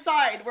right-hand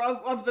side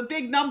of the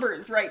big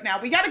numbers right now.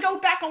 We got to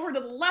go back over to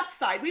the left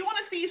side. We want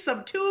to see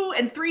some 2-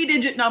 and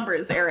 3-digit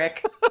numbers,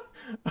 Eric.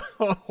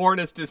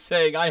 Hornist is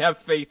saying, I have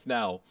faith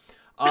now.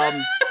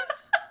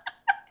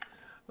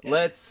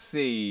 Let's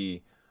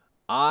see.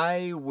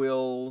 I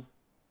will.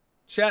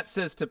 Chat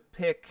says to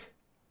pick.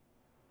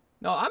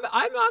 No, I'm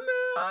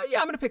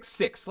gonna pick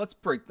 6. Let's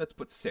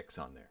put 6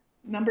 on there.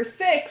 Number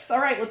 6. All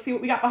right, let's see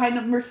what we got behind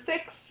number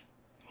 6.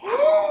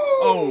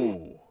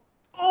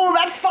 Oh,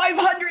 that's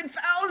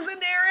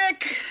 500,000,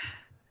 Eric.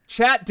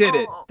 Chat did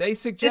it. They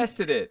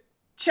suggested it.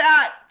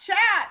 Chat.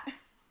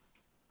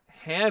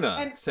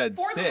 Hannah said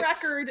 6. For the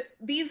record,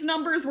 these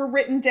numbers were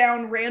written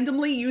down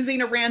randomly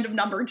using a random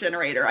number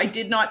generator. I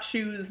did not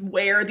choose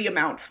where the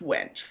amounts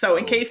went. So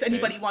in case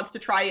anybody wants to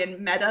try and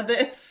meta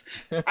this,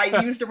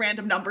 I used a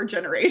random number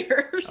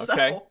generator.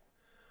 Okay.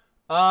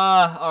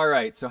 All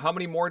right. So how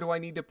many more do I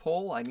need to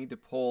pull? I need to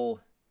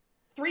pull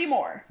 3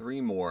 more.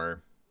 3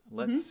 more.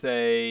 Let's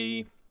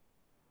say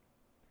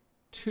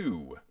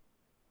 2.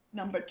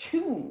 Number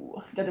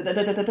 2.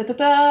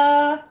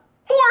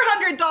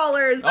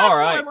 $400. That's all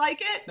right. more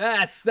like it.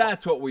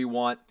 That's what we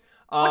want.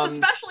 What's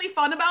especially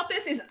fun about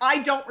this is I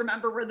don't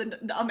remember where the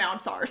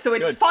amounts are, so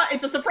it's fun.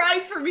 It's a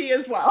surprise for me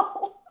as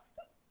well.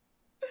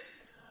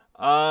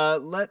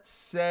 Let's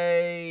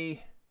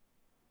say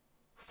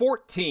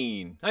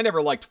 14. I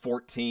never liked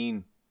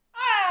 14.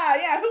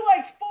 Yeah, who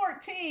likes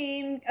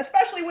 14?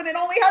 Especially when it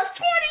only has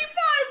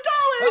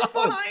 $25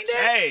 behind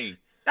it.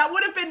 That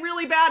would have been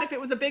really bad if it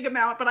was a big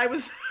amount, but I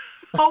was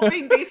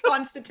hoping based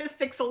on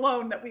statistics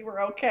alone that we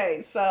were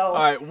okay. So all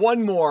right,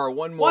 one more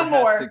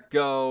has to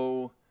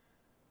go.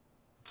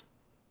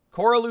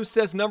 Coralu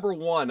says number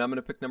 1. I'm going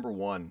to pick number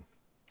 1.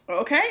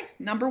 Okay,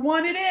 number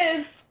 1 it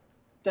is.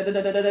 $10.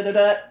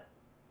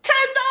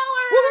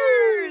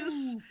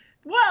 Woo!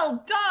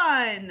 Well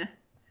done.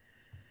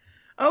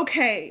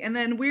 Okay, and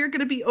then we're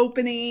going to be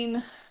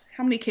opening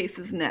how many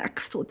cases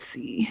next? Let's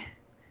see.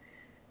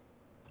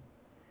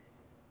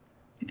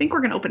 I think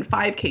we're going to open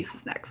 5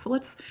 cases next. So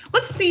let's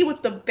see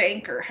what the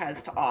banker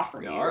has to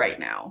offer me right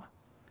now.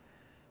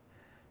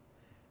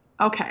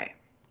 Okay.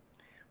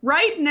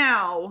 Right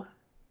now,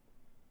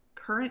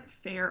 current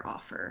fair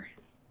offer.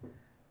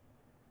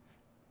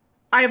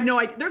 I have no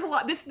idea. There's a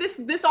lot.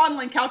 This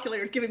online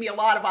calculator is giving me a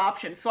lot of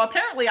options. So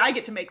apparently I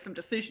get to make some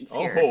decisions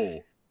here.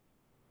 Oh.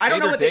 I don't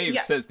know what Dave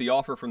says the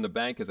offer from the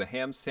bank is a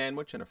ham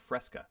sandwich and a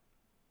Fresca.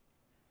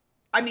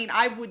 I mean,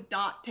 I would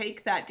not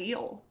take that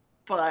deal,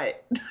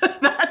 but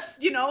that's,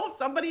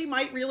 somebody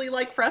might really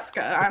like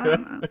Fresca. I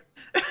don't know.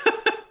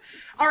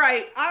 All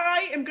right.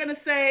 I am going to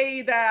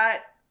say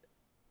that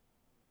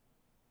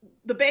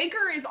the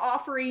banker is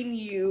offering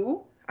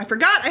you, I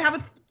forgot, I have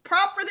a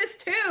prop for this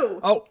too.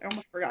 Oh. I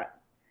almost forgot.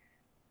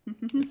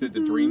 Is it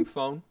the Dream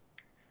Phone?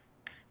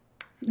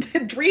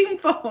 Dream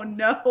Phone,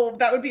 no,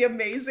 that would be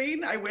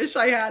amazing. I wish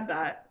I had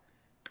that.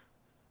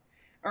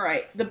 All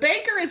right, the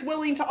banker is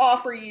willing to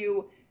offer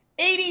you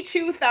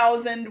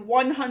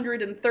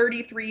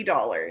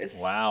 $82,133.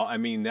 Wow, I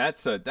mean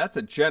that's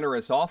a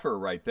generous offer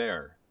right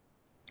there.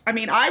 I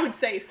mean, I would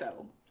say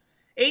so.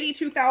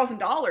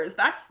 $82,000.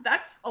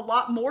 That's a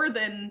lot more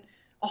than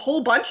a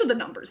whole bunch of the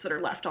numbers that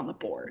are left on the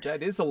board.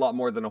 That is a lot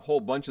more than a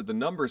whole bunch of the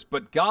numbers,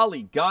 but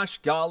golly, gosh,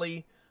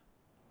 golly,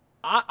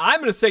 I'm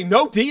going to say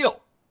no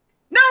deal.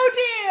 No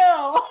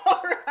deal!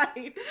 All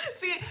right.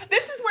 See,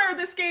 this is where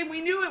this game,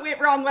 we knew it went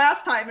wrong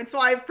last time, and so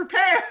I've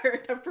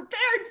prepared. I've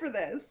prepared for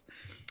this.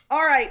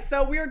 All right,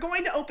 so we are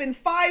going to open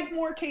 5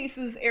 more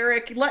cases,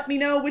 Eric. Let me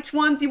know which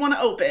ones you want to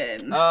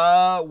open.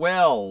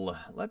 Well,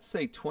 let's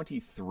say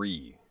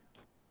 23.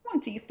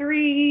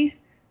 23.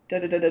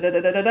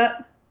 Da-da-da-da-da-da-da.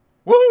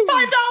 Woo!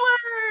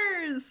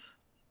 $5!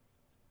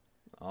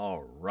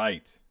 All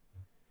right.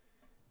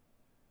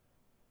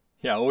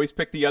 Yeah, always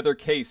pick the other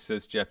case,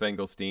 says Jeff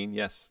Engelstein.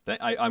 Yes,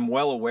 I'm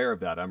well aware of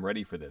that. I'm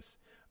ready for this.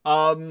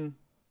 Let's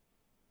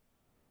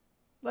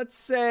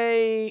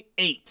say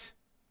 8.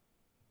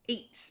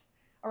 8.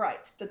 All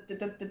right.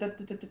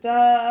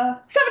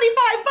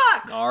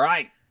 $75. All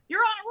right.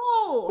 You're on a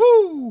roll.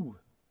 Woo!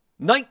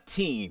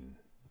 19.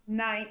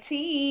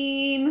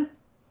 19.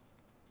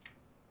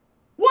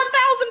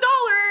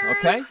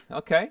 $1,000.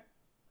 Okay.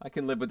 I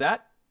can live with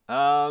that.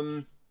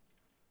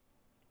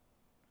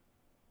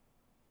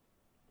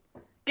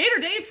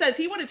 Gator Dave says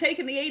he would have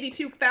taken the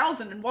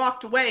 $82,000 and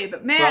walked away,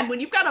 but man, when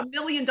you've got $1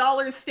 million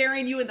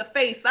staring you in the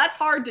face, that's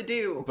hard to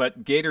do.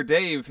 But Gator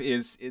Dave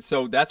is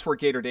so that's where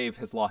Gator Dave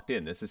has locked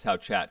in. This is how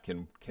chat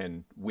can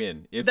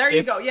win. There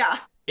you go, yeah.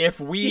 If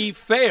we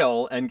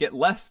fail and get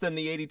less than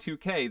the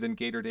 82K, then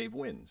Gator Dave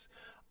wins.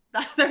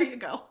 There you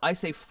go. I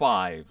say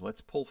 5.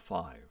 Let's pull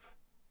 5.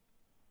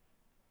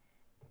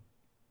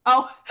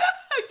 Oh,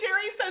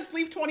 Jerry says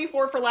leave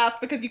 24 for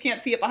last because you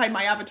can't see it behind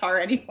my avatar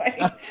anyway.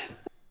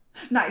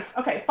 Nice.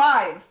 Okay,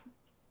 5.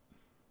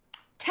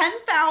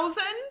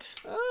 10,000.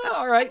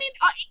 All right. I mean,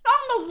 it's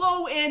on the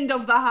low end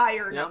of the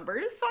higher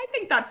numbers, so I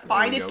think that's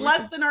fine. It's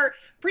less than our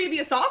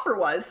previous offer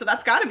was, so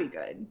that's got to be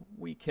good.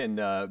 We can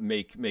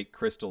make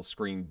Crystal's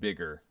screen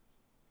bigger,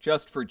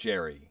 just for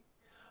Jerry.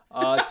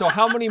 So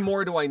how many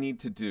more do I need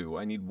to do?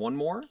 I need 1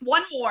 more?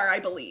 1 more, I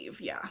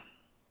believe. Yeah.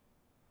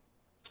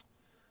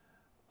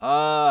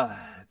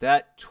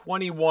 That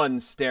 21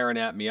 staring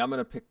at me. I'm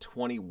gonna pick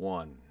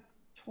 21.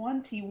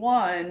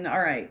 21. All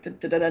right.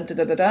 100.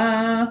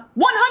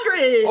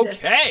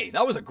 Okay,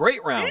 that was a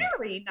great round.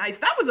 Very nice.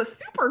 That was a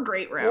super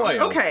great round. Boy,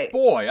 okay.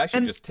 Oh boy, I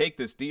should just take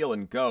this deal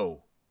and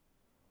go.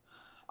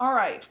 All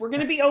right, we're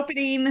going to be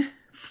opening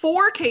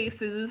 4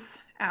 cases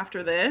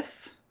after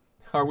this.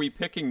 Are we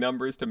picking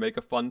numbers to make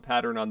a fun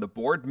pattern on the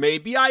board?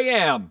 Maybe I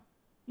am.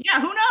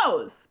 Yeah, who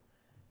knows?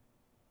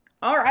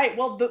 All right,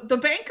 well, the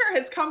banker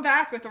has come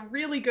back with a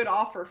really good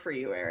offer for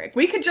you, Eric.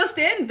 We could just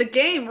end the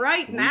game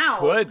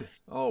now. We could.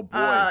 Oh,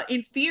 boy.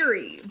 In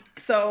theory.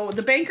 So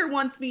the banker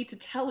wants me to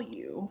tell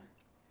you,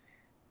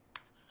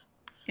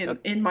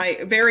 in my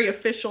very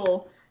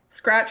official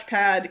scratch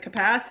pad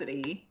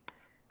capacity,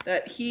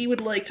 that he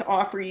would like to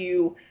offer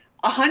you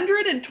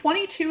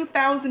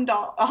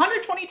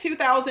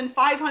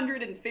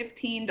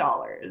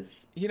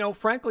 $122,515. You know,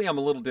 frankly, I'm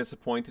a little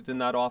disappointed in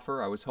that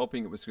offer. I was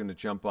hoping it was going to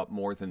jump up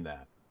more than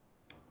that.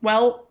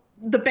 Well,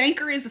 the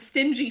banker is a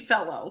stingy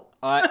fellow.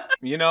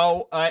 You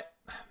know, I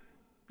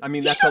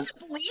mean, he doesn't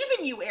believe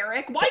in you,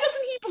 Eric. Why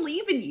doesn't he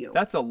believe in you?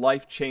 That's a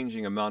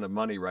life-changing amount of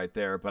money right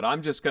there, but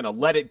I'm just going to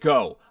let it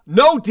go.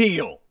 No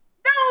deal!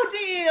 No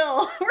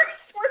deal! We're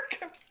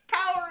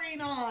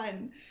powering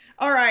on.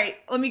 All right,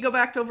 let me go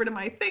back over to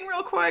my thing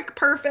real quick.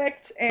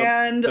 Perfect.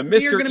 And the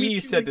Mr. E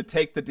said to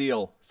take the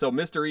deal. So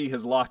Mr. E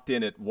has locked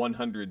in at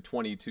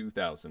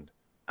 $122,000.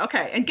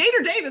 Okay, and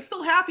Gator Dave is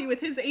still happy with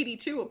his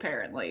 82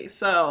 apparently.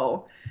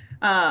 So,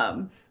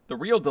 um, The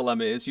real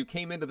dilemma is you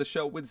came into the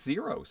show with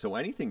 0, so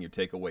anything you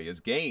take away is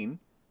gain.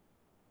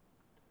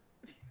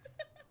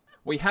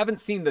 We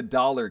haven't seen the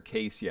dollar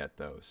case yet,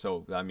 though.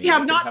 So, I mean, we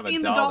have could not have seen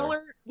a the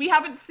dollar. We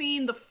haven't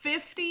seen the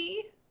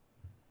 50.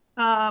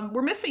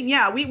 We're missing,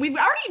 yeah, we've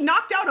already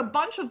knocked out a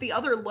bunch of the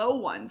other low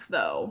ones,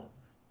 though.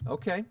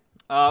 Okay.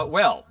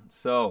 Well,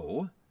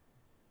 so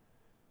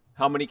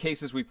how many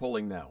cases we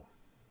pulling now?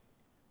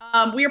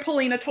 We are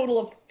pulling a total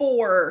of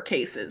 4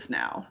 cases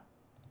now.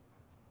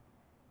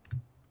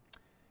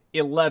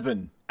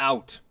 11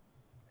 out.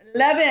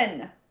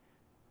 11.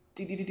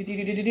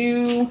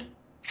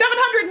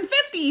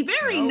 750.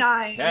 Very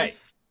nice. Okay.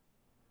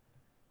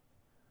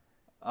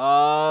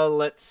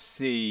 Let's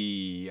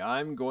see.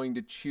 I'm going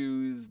to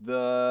choose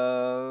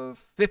the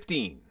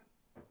 15.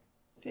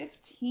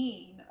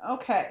 15.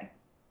 Okay.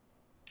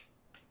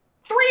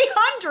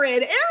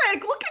 300.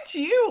 Eric, look at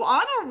you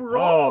on a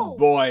roll. Oh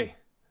boy.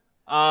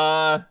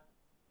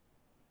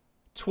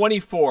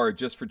 24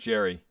 just for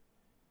Jerry.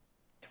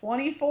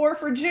 24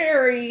 for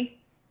Jerry.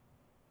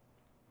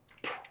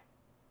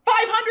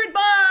 500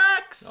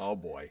 bucks. Oh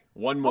boy.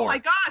 One more. Oh my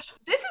gosh,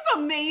 this is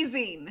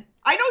amazing.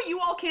 I know you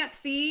all can't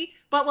see,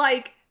 but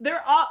like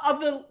there are of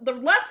the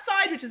left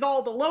side, which is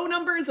all the low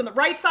numbers, and the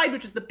right side,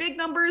 which is the big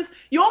numbers.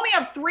 You only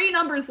have 3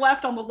 numbers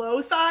left on the low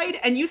side,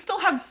 and you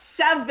still have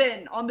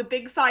 7 on the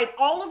big side.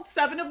 All of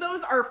 7 of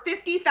those are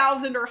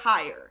 50,000 or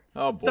higher.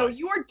 Oh boy. So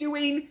you are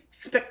doing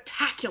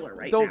spectacular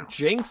right now. Don't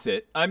jinx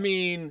it. I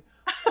mean,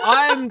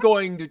 I'm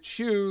going to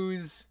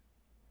choose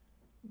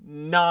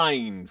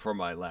 9 for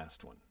my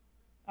last one.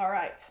 All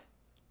right.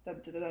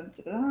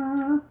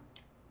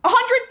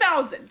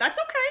 100,000. That's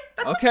okay.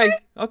 That's okay.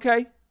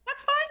 Okay.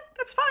 That's fine.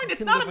 That's fine. We It's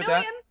can not live a with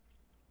million. that.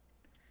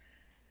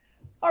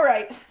 All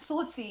right. So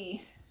let's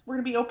see. We're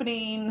going to be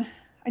opening.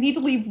 I need to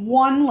leave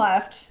 1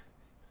 left.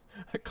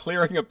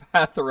 Clearing a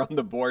path around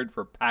the board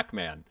for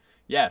Pac-Man.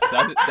 Yes,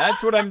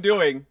 that's what I'm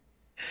doing.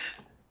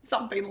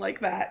 Something like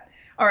that.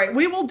 All right.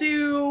 We'll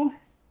do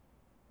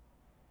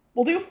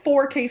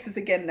 4 cases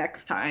again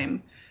next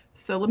time.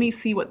 So let me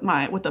see what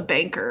the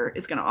banker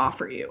is going to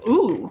offer you.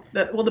 Ooh.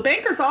 The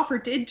banker's offer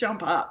did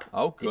jump up.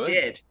 Oh, good. It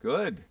did.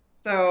 Good.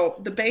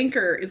 So the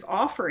banker is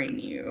offering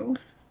you.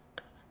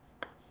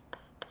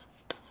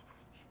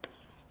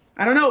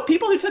 I don't know.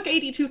 People who took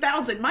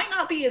 82,000 might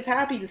not be as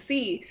happy to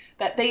see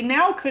that they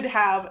now could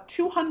have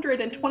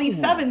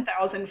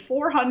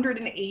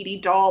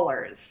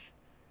 $227,480.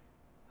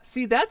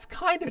 See, that's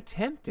kind of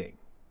tempting.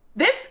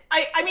 This,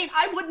 I mean,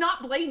 I would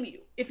not blame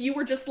you if you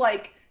were just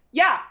like,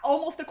 yeah,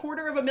 almost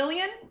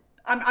 $250,000.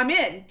 I'm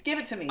in. Give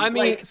it to me. I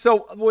mean,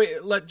 so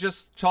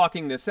just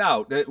talking this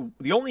out.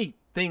 The only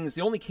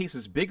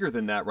cases bigger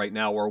than that right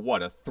now are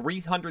what? A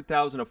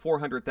 300,000, a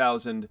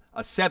 400,000,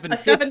 a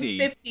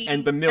 750,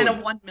 and the million. And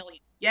a 1 million.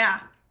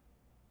 Yeah.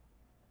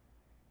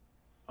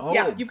 Oh,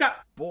 yeah, you've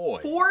got boy.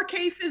 4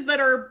 cases that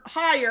are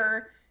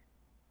higher,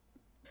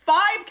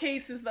 5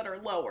 cases that are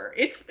lower.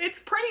 It's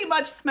pretty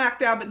much smack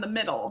dab in the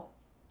middle.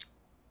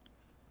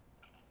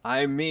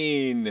 I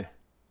mean,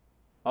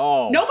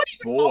 oh, nobody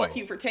would boy. fault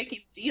you for taking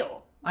the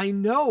deal. I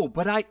know,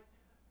 but I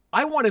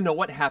want to know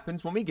what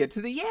happens when we get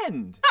to the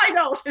end. I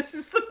know, this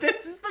is the thing.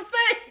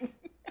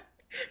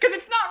 Because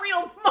it's not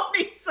real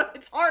money, so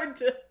it's hard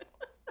to.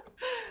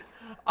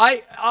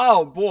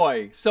 Oh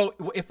boy. So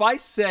if I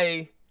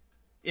say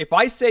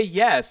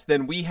yes,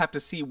 then we have to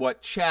see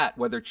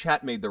whether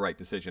chat made the right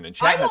decision, and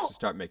chat has to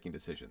start making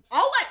decisions.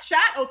 I'll let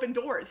chat open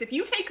doors. If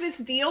you take this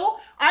deal,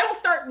 I will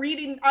start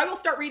reading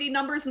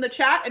numbers in the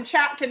chat, and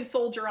chat can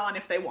soldier on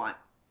if they want.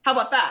 How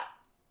about that?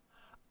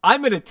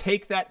 I'm going to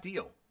take that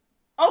deal.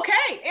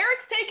 Okay,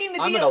 Eric's taking the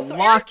deal. I'm going to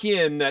lock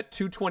in that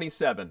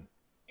 227.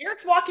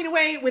 Eric's walking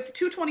away with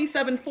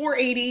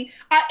 227,480.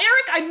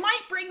 Eric, I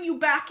might bring you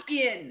back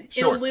in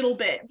a little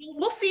bit.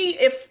 We'll see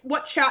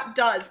what chat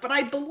does, but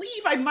I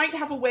believe I might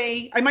have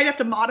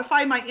to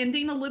modify my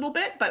ending a little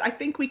bit, but I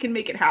think we can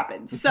make it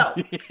happen. So,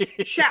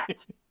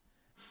 chat.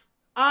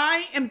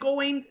 I am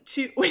going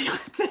to,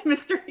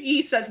 Mr.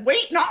 E says,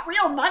 wait, not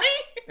real money?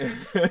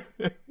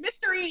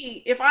 Mr.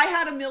 E, if I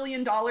had $1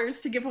 million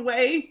to give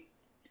away.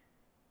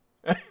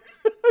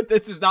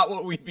 This is not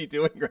what we'd be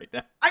doing right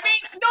now. I mean,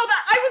 no,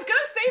 I was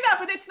going to say that,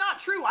 but it's not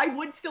true. I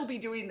would still be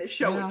doing this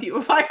show with you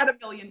if I had $1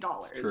 million.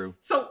 It's true.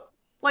 So,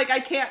 I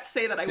can't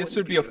say that I would. This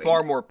would be a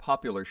far more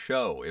popular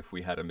show if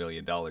we had $1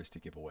 million to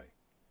give away.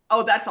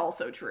 Oh, that's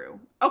also true.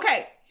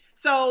 Okay.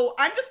 So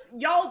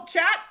y'all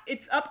chat,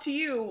 it's up to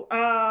you.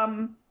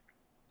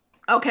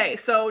 Okay,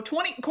 so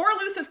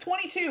Coraloo says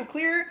 22.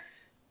 Clear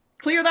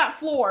that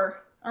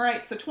floor. All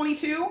right, so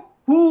 22.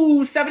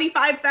 Ooh,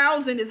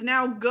 75,000 is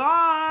now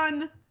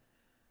gone.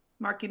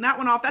 Marking that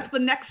one off. That's the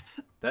next.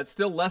 That's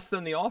still less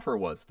than the offer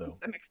was, though.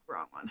 I mixed the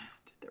wrong one.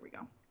 There we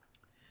go.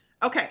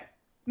 Okay,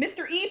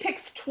 Mr. E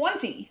picks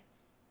 20.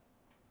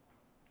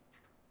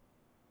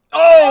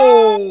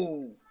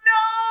 Oh!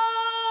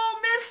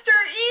 No, Mr.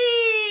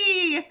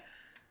 E!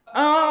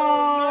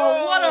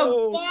 Oh, no. What a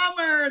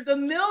bummer. The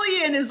 $1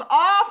 million is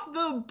off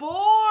the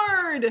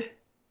board.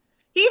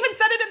 He even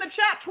said it in the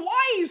chat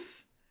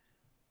twice.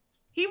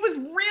 He was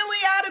really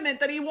adamant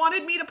that he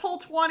wanted me to pull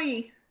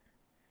 20.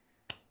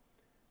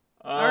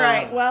 All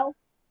right, well,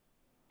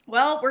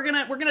 we're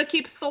gonna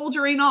keep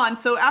soldiering on.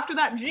 So after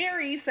that,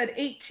 Jerry said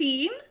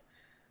 18,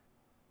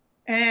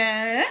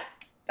 and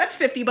that's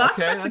 $50.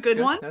 Okay, that's a good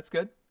one. That's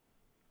good.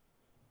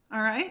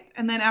 All right,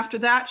 and then after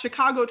that,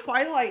 Chicago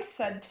Twilight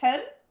said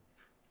 10.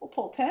 We'll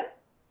pull 10.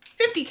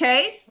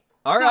 $50K.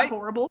 All right. Not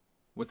horrible.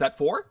 Was that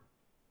 4?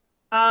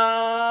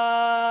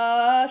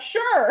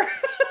 Sure.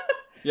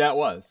 Yeah, it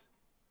was.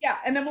 Yeah,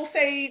 and then we'll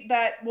say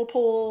that we'll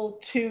pull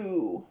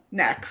 2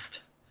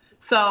 next.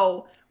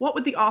 So what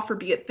would the offer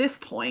be at this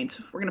point?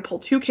 We're going to pull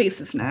 2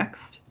 cases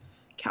next.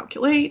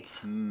 Calculate.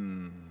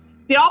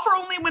 The offer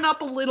only went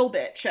up a little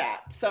bit,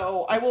 chat.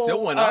 So I will.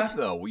 Still went up,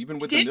 though, even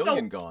with the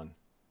million gone.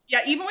 Yeah,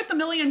 even with the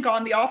million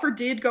gone, the offer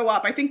did go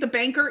up. I think the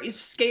banker is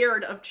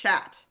scared of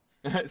chat.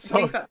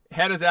 So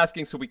Hannah's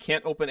asking, so we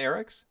can't open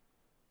Eric's?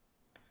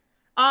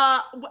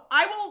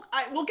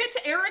 We'll get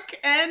to Eric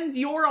and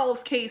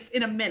Yoral's case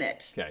in a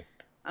minute. Okay.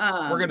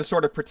 We're going to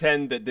sort of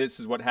pretend that this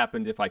is what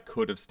happened if I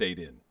could have stayed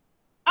in.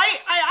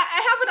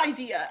 I have an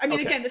idea. I mean,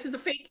 Okay. Again, this is a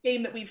fake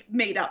game that we've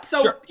made up.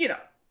 So, Sure.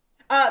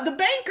 The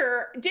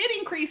banker did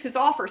increase his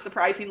offer,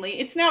 surprisingly.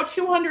 It's now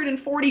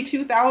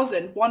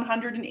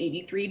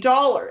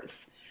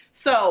 $242,183.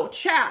 So,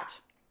 chat,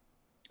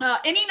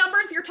 any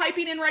numbers you're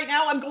typing in right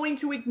now, I'm going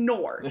to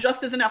ignore,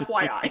 just as an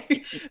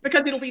FYI,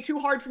 because it'll be too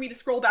hard for me to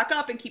scroll back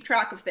up and keep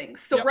track of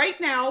things. So Yep.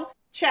 Right now,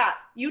 chat,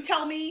 you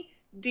tell me,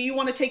 do you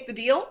want to take the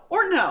deal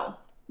or no?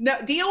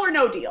 No deal or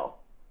no deal?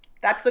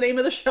 That's the name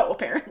of the show,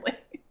 apparently.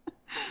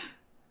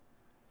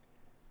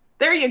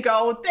 There you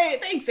go.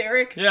 Thanks,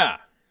 Eric. Yeah.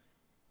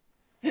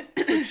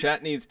 So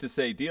chat needs to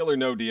say deal or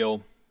no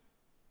deal.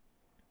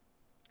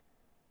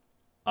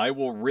 I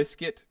will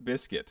risk it,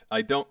 biscuit.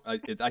 I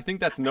think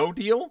that's no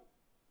deal.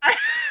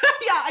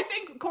 Yeah, I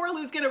think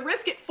Corlu's going to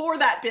risk it for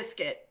that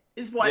biscuit,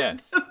 is what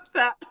Yes.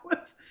 that was.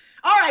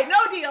 All right, no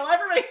deal.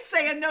 Everybody's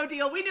saying no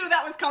deal. We knew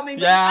that was coming.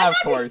 Yeah, of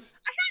course.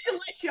 I had to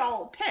let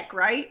y'all pick,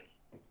 right?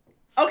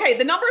 Okay,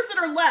 the numbers that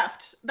are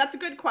left, that's a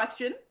good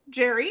question,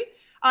 Jerry.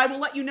 I will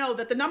let you know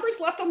that the numbers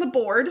left on the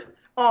board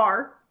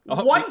are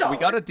 $1. We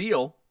got a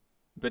deal.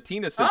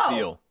 Bettina says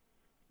deal.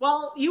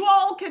 Well, you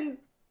all can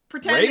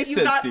pretend Ray that you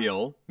says got...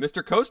 deal.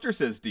 Mr. Coaster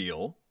says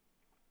deal.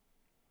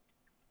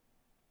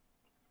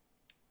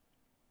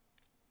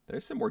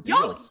 There's some more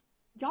deals.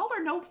 Y'all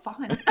are no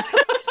fun.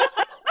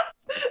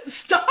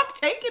 Stop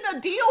taking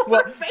a deal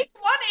for fake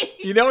money.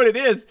 You know what it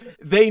is?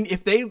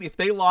 If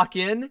they lock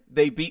in,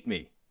 they beat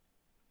me.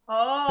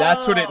 Oh.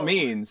 That's what it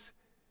means.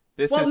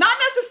 Not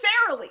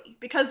necessarily,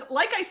 because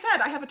like I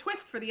said, I have a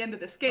twist for the end of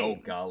this game. Oh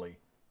golly.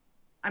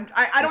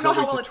 I don't know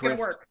how well it's going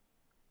to work.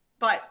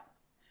 But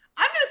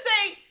I'm going to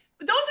say,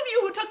 those of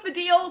you who took the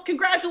deal,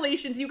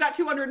 congratulations, you got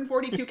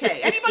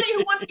 $242K. Anybody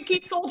who wants to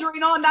keep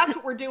soldiering on, that's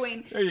what we're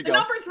doing. There you go. The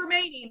numbers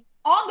remaining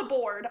on the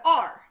board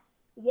are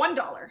 $1,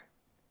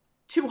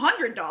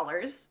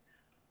 $200,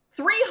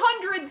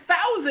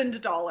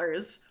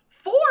 $300,000,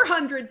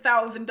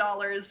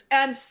 $400,000,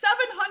 and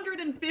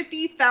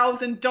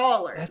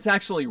 $750,000. That's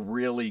actually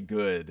really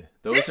good.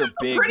 Those are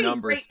big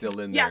numbers still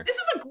in there. Yeah, this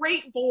is a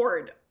great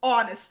board,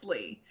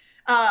 honestly.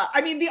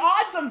 I mean, the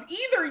odds of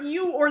either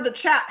you or the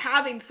chat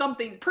having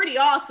something pretty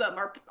awesome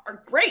are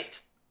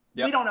great.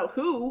 Yep. We don't know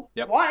who,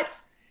 Yep. what.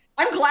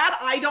 I'm glad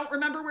I don't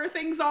remember where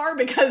things are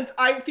because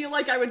I feel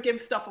like I would give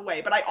stuff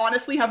away, but I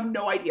honestly have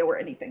no idea where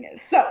anything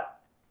is. So,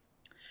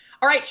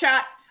 all right,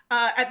 chat.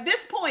 At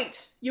this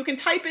point, you can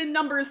type in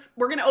numbers.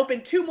 We're going to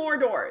open 2 more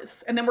doors,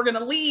 and then we're going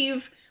to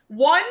leave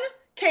one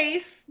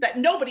case that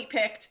nobody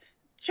picked,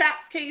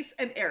 chat's case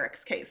and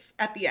Eric's case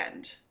at the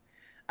end.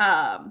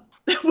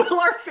 Will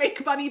our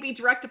fake money be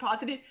direct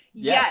deposited?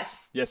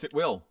 Yes. Yes, it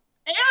will.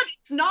 And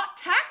it's not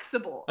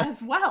taxable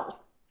as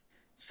well.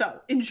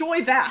 So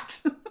enjoy that.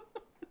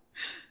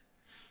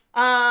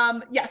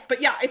 Yes,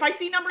 but yeah, if I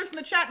see numbers in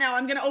the chat now,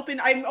 I'm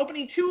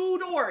opening 2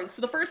 doors.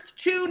 So the first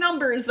 2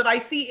 numbers that I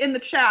see in the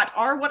chat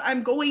are what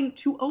I'm going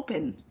to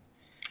open.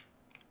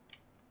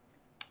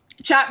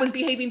 Chat was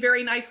behaving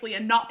very nicely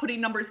and not putting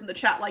numbers in the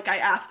chat like I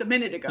asked a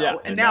minute ago. Yeah,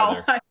 and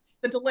now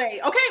the delay.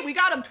 Okay, we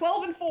got them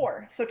 12 and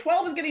 4. So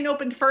 12 is getting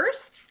opened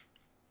first.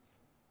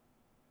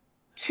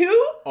 $200.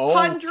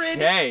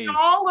 Okay.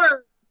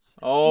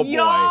 Oh boy.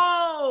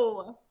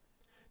 Yo.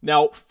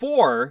 Now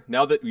 4,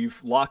 now that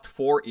you've locked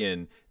 4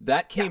 in,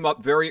 that came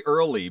up very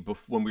early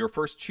when we were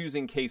first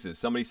choosing cases.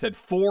 Somebody said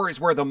 4 is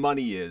where the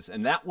money is,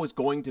 and that was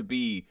going to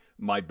be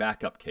my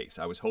backup case.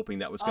 I was hoping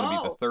that was going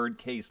to be the third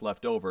case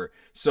left over.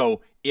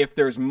 So if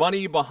there's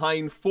money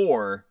behind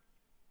 4,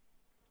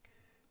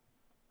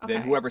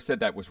 then whoever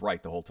said that was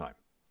right the whole time.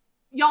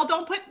 Y'all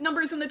don't put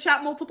numbers in the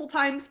chat multiple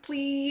times,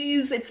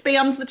 please. It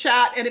spams the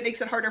chat, and it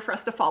makes it harder for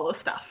us to follow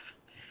stuff.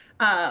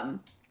 All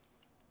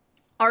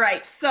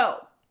right,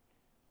 so...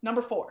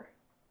 Number 4.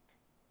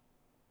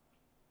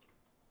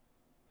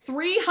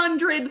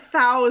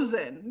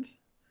 300,000.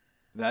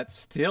 That's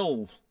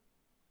still...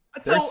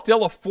 There's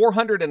still a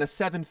 400 and a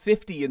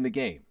 750 in the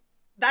game.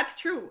 That's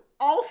true.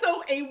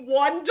 Also a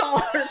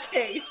 $1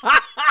 case. I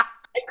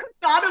could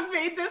not have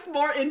made this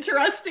more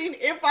interesting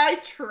if I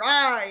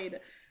tried.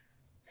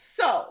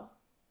 So,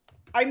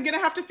 I'm going to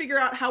have to figure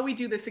out how we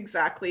do this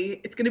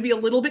exactly. It's going to be a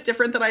little bit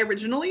different than I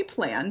originally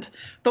planned,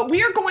 but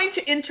we are going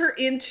to enter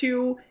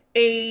into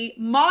a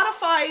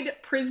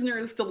modified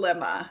prisoner's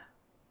dilemma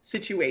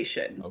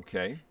situation.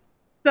 Okay.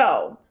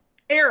 So,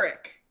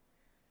 Eric,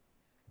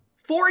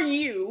 for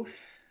you,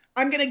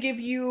 I'm going to give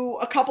you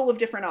a couple of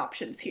different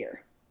options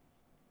here.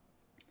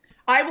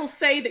 I will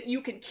say that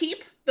you can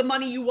keep the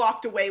money you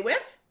walked away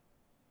with,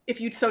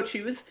 if you so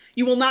choose.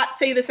 You will not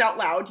say this out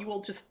loud. You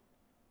will just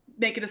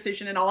make a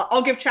decision, and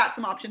I'll give chat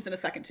some options in a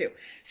second too.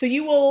 So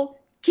you will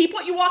keep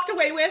what you walked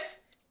away with,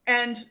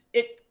 and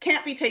it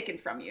can't be taken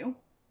from you.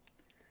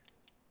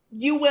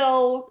 You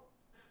will...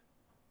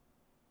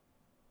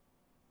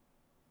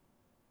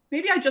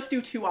 Maybe I just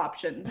do two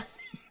options.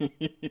 I'm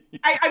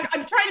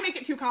trying to make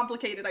it too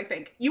complicated, I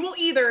think. You will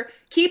either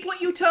keep what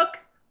you took,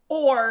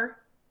 or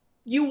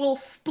you will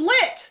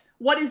split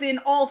what is in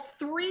all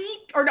three,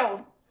 or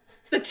no,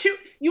 the two.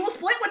 You will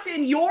split what's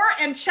in your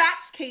and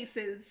chat's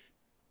cases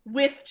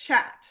with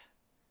chat.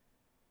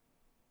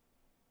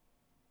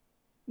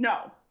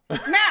 No.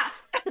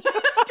 Math. Dang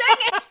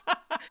it.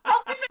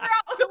 Help me figure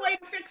out the way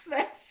to fix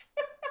this.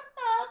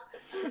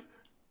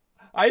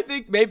 I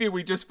think maybe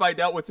we just find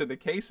out what's in the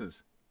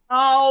cases.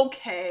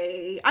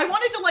 Okay. I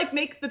wanted to like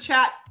make the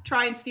chat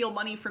try and steal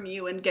money from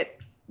you and get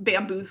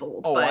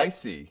bamboozled. Oh, but I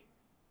see.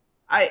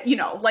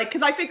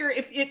 Because I figure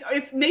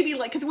if maybe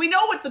like, because we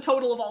know what the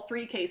total of all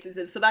three cases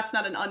is, so that's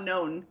not an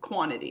unknown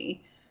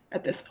quantity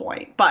at this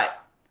point.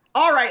 But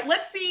all right,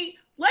 let's see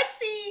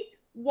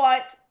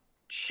what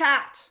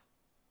chat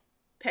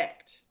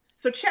picked.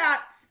 So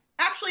chat,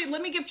 actually,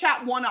 let me give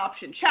chat one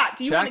option. Chat,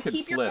 do you want to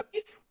keep your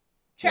case?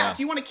 Chat,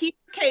 do you want to keep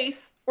your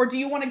case, or do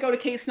you want to go to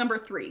case number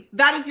 3?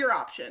 That is your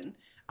option.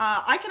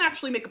 I can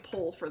actually make a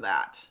poll for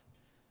that.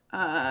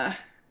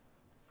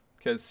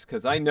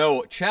 Because I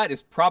know chat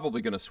is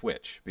probably going to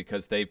switch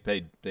because they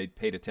paid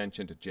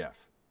attention to Jeff.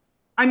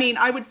 I mean,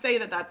 I would say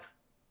that that's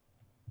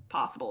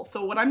possible.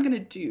 So what I'm going to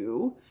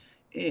do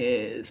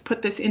is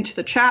put this into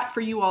the chat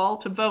for you all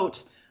to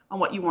vote on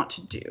what you want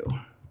to do.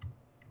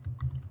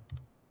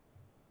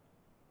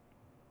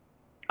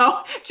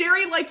 Oh,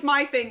 Jerry liked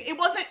my thing. It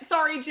wasn't,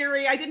 sorry,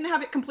 Jerry, I didn't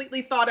have it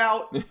completely thought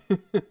out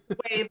the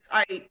way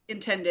I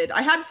intended.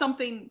 I had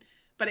something,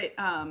 but it,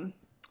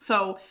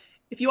 so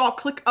if you all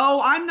click,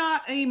 oh, I'm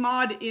not a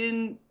mod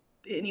in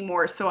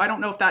anymore, so I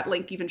don't know if that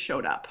link even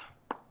showed up.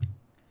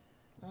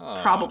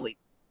 Probably.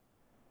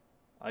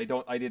 I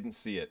didn't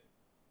see it.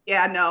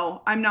 Yeah,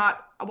 no, I'm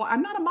not a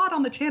mod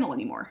on the channel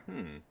anymore.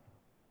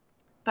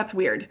 That's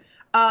weird.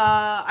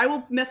 I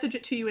will message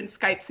it to you in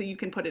Skype so you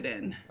can put it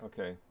in.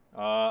 Okay.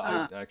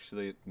 I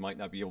actually might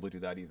not be able to do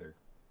that either.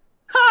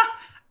 Ha!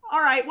 All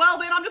right. Well,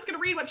 then I'm just going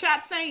to read what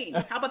chat's saying.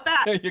 How about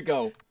that? There you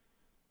go.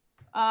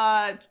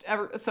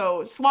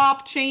 So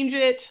swap, change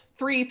it,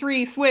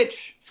 3,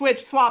 switch,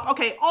 swap.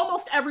 Okay.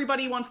 Almost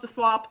everybody wants to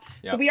swap.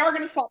 Yep. So we are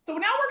going to swap. So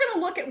now we're going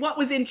to look at what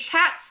was in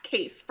chat's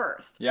case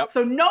first. Yep.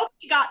 So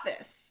nobody got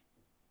this.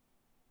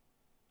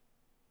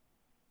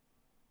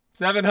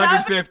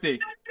 $750,000.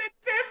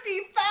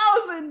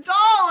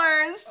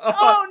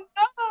 Oh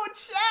no,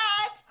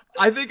 chat.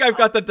 I think I've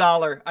got the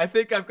dollar.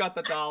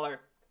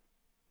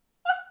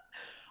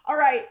 All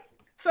right.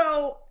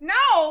 So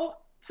now,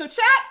 chat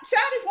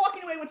is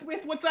walking away with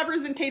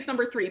whatever's in case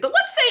number 3. But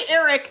let's say,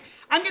 Eric,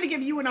 I'm going to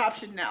give you an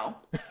option now.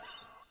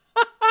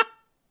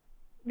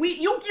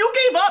 You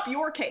gave up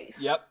your case.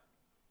 Yep.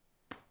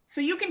 So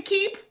you can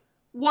keep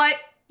what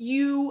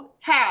you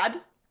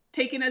had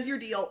taken as your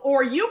deal,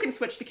 or you can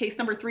switch to case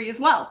number 3 as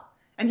well.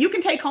 And you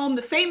can take home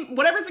the same,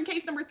 whatever's in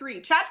case number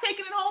 3. Chat's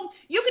taking it home.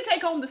 You can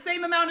take home the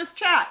same amount as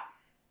chat.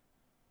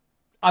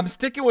 I'm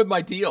sticking with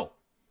my deal.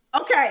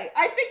 Okay,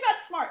 I think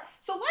that's smart.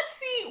 So let's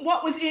see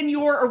what was in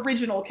your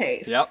original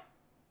case. Yep.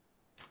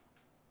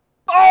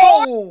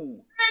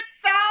 Oh!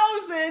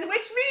 400,000,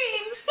 which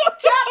means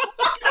Chat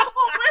walked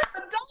home with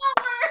the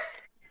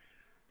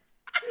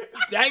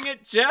dollar. Dang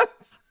it, Jeff.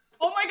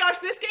 Oh my gosh,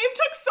 this game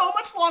took so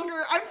much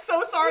longer. I'm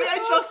so sorry. I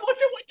just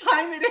looked at what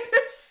time it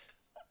is.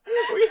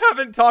 We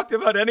haven't talked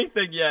about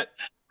anything yet.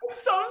 I'm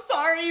so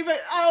sorry,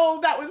 but oh,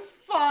 that was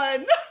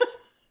fun.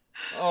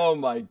 Oh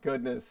my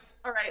goodness.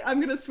 All right, I'm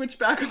going to switch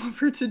back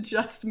over to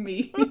just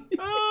me.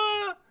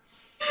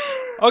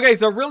 Okay,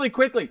 so really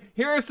quickly,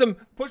 here are some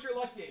push your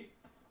luck games.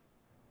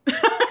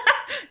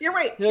 You're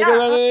right.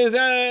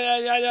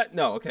 Yeah.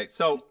 No, okay,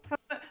 so.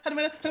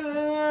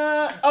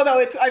 Oh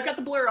no, I've got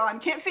the blur on.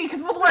 Can't see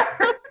because of the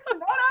blur.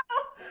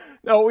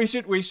 No, we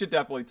should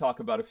definitely talk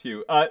about a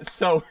few.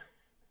 So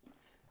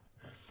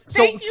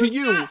Thank to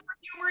you for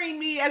humoring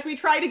me as we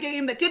tried a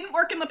game that didn't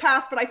work in the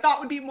past, but I thought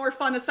would be more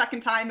fun a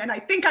second time, and I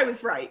think I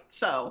was right.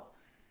 So,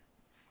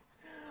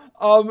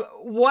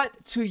 what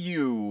to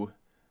you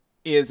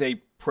is a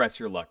press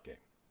your luck game?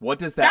 What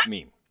does that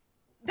mean?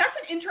 That's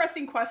an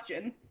interesting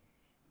question.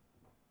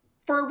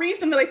 for a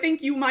reason that I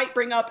think you might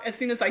bring up as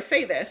soon as I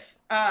say this,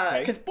 Okay.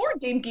 because Board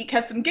Game Geek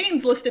has some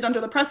games listed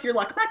under the press your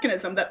luck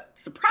mechanism that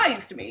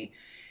surprised me.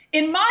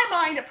 In my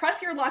mind, a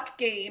press your luck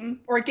game,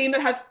 or a game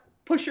that has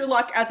push your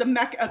luck as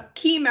a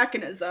key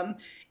mechanism,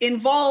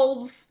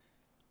 involves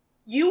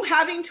you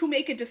having to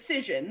make a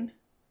decision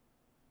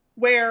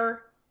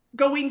where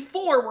going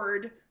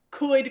forward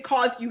could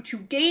cause you to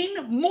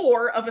gain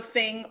more of a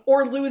thing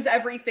or lose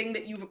everything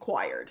that you've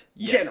acquired,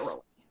 Yes.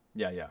 generally.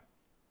 Yeah.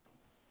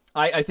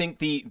 I think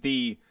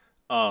the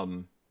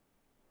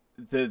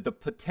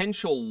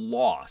potential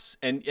loss,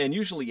 and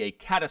usually a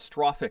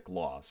catastrophic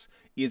loss,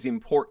 is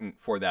important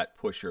for that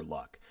push your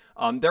luck.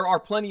 There are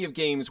plenty of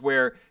games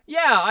where,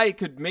 yeah, I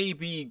could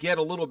maybe get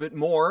a little bit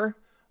more,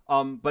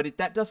 but if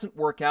that doesn't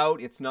work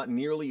out, it's not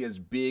nearly as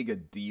big a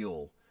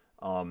deal.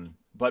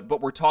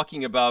 But we're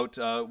talking about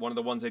one of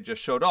the ones I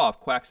just showed off,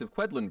 Quacks of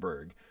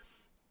Quedlinburg.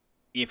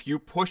 If you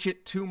push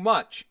it too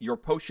much, your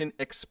potion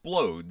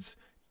explodes,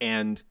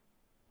 and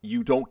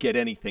you don't get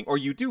anything, or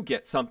you do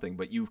get something,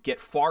 but you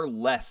get far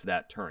less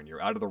that turn. You're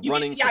out of the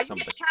running for something.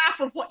 You get half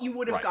of what you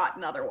would have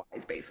gotten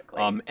otherwise,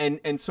 basically.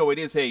 And so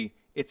it's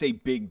a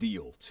big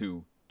deal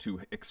to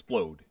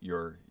explode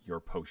your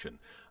potion,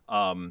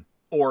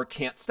 or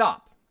can't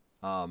stop,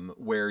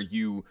 where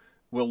you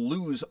will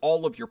lose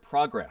all of your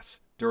progress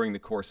during the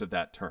course of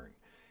that turn,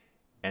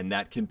 and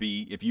that can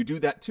be, if you do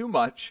that too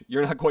much,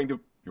 you're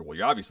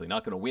obviously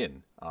not going to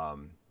win.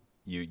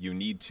 You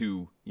need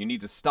to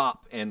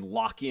stop and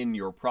lock in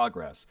your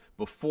progress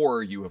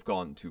before you have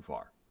gone too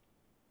far.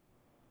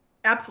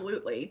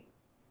 Absolutely.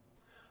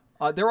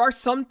 There are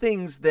some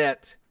things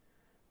that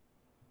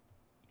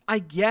I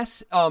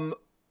guess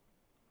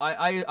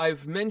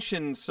I've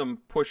mentioned some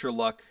push your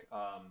luck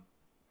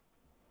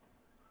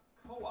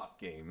co-op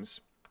games.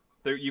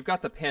 You've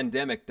got the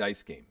Pandemic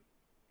dice game,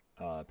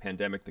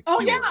 Pandemic the Cure,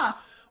 Oh yeah,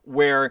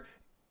 where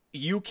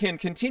you can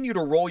continue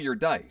to roll your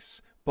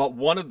dice, but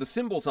one of the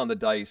symbols on the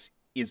dice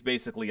is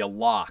basically a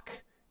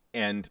lock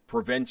and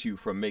prevents you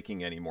from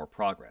making any more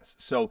progress.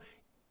 So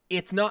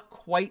it's not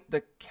quite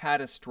the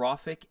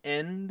catastrophic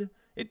end.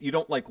 You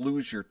don't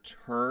lose your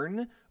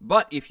turn,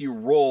 but if you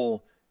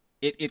roll,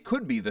 it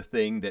could be the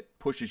thing that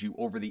pushes you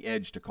over the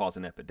edge to cause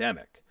an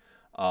epidemic,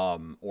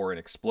 or an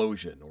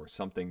explosion or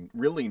something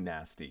really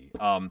nasty.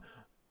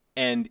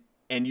 And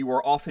you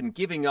are often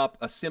giving up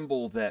a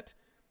symbol that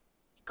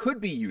could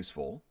be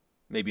useful,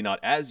 maybe not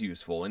as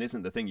useful, and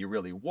isn't the thing you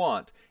really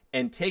want,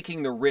 and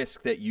taking the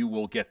risk that you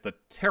will get the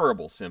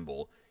terrible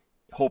symbol,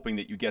 hoping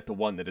that you get the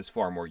one that is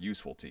far more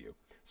useful to you.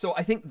 So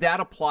I think that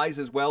applies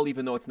as well,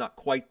 even though it's not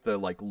quite the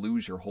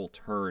lose your whole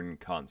turn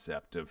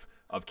concept of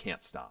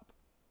can't stop.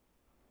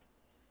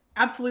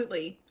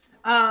 Absolutely.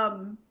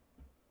 Can't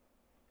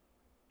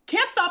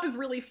Stop is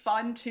really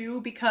fun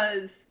too,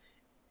 because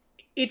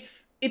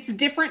it's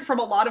different from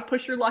a lot of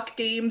push your luck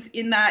games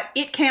in that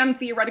it can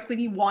theoretically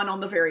be won on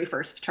the very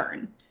first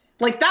turn.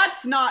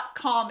 That's not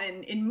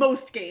common in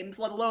most games,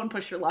 let alone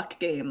push your luck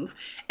games.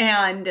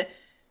 And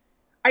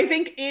I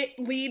think it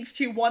leads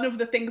to one of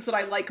the things that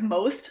I like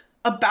most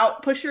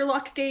about push your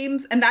luck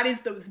games, and that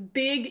is those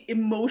big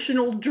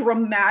emotional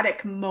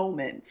dramatic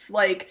moments.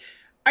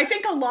 I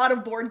think a lot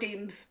of board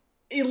games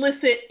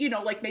elicit,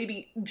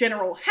 maybe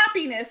general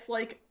happiness,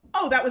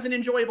 oh, that was an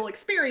enjoyable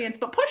experience,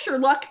 but push your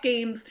luck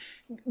games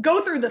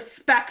go through the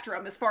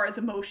spectrum as far as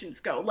emotions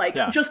go.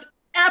 Just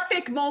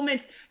epic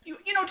moments, you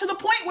know, to the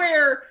point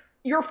where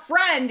your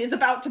friend is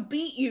about to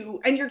beat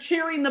you and you're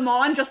cheering them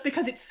on just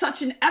because it's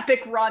such an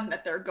epic run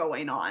that they're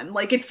going on.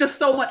 It's just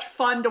so much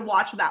fun to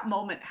watch that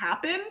moment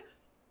happen.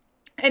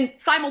 And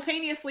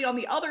simultaneously, on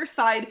the other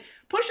side,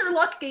 push your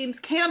luck games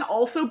can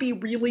also be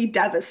really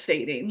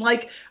devastating.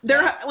 Quacks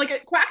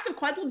of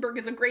Quedlinburg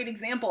is a great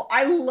example.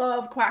 I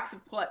love Quacks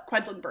of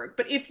Quedlinburg,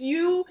 but if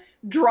you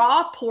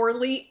draw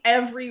poorly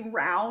every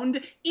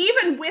round,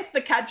 even with the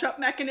catch-up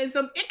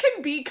mechanism, it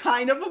can be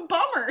kind of a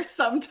bummer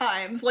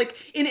sometimes.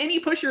 In any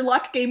push your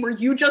luck game where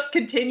you just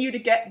continue to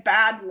get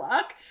bad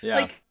luck.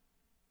 Yeah.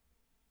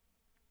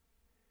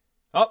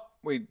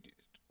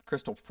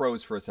 Crystal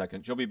froze for a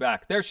second. She'll be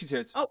back. There, she's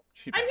here. I'm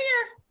here.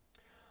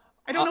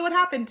 I don't know what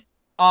happened.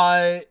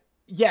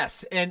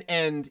 Yes,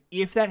 and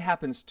if that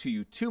happens to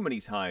you too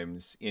many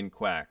times in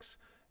Quacks,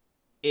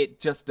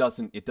 it just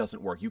doesn't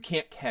work. You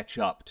can't catch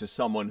up to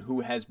someone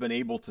who has been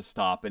able to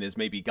stop and has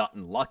maybe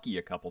gotten lucky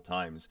a couple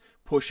times,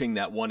 pushing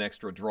that one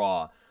extra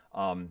draw.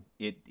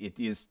 It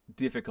is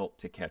difficult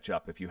to catch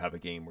up if you have a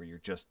game where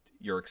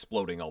you're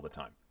exploding all the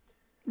time.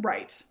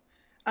 Right.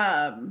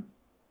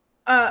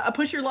 A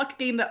push your luck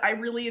game that I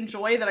really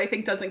enjoy that I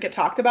think doesn't get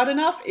talked about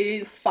enough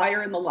is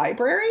Fire in the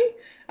Library,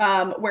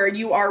 where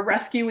you are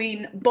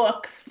rescuing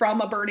books from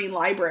a burning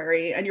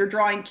library and you're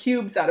drawing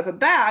cubes out of a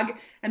bag,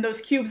 and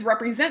those cubes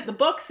represent the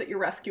books that you're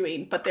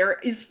rescuing, but there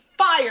is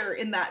fire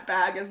in that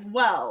bag as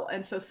well.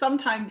 And so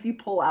sometimes you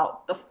pull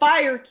out the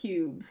fire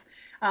cubes.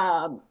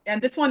 And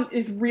this one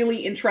is really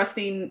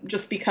interesting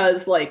just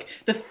because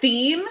the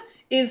theme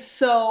is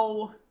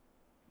so...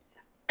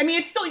 I mean,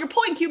 it's still, you're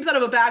pulling cubes out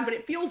of a bag, but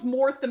it feels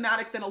more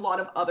thematic than a lot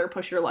of other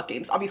push your luck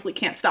games. Obviously,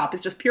 Can't Stop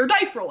is just pure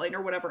dice rolling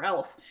or whatever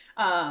else.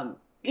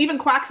 Even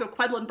Quacks of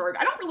Quedlinburg,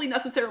 I don't really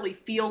necessarily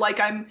feel like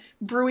I'm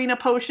brewing a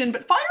potion,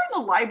 but Fire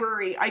in the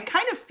Library, I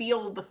kind of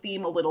feel the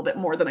theme a little bit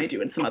more than I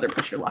do in some other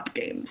push your luck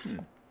games.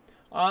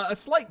 A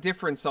slight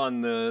difference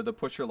on the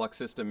push your luck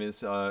system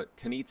is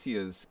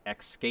Knizia's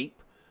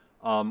Escape,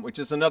 which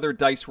is another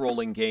dice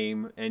rolling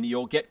game, and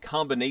you'll get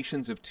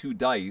combinations of 2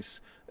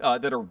 dice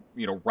that are,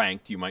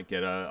 ranked. You might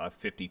get a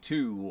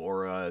 52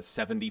 or a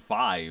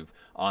 75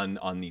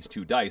 on these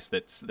 2 dice.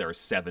 There are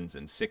 7s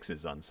and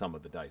 6s on some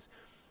of the dice.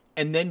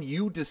 And then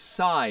you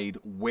decide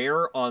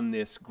where on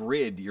this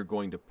grid you're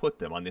going to put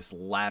them, on this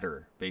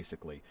ladder,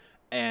 basically.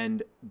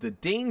 And the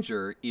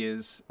danger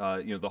is,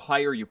 the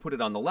higher you put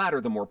it on the ladder,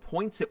 the more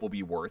points it will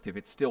be worth if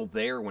it's still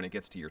there when it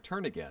gets to your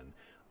turn again.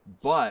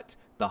 But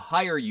the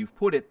higher you've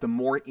put it, the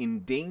more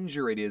in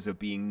danger it is of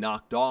being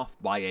knocked off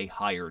by a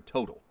higher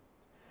total.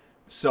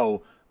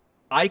 So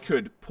I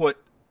could put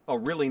a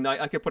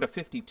I could put a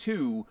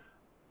 52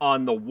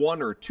 on the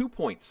 1 or 2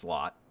 point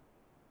slot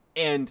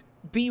and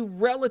be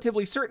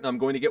relatively certain I'm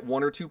going to get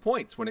 1 or 2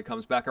 points when it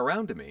comes back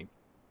around to me.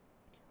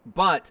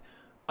 But,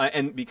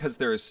 and because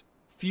there's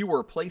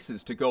fewer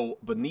places to go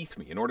beneath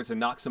me, in order to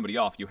knock somebody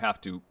off, you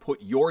have to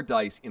put your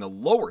dice in a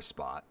lower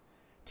spot,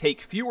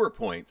 take fewer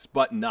points,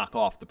 but knock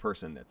off the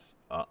person that's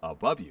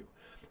above you.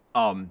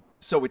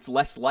 So it's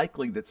less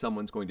likely that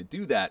someone's going to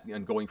do that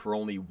and going for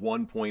only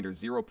 1 point or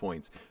 0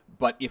 points.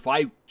 But if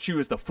I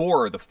choose the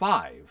 4 or the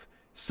 5,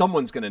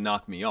 someone's going to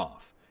knock me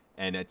off.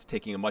 And it's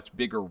taking a much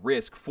bigger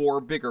risk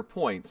for bigger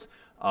points.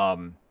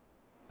 A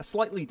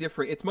slightly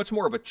different, it's much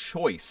more of a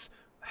choice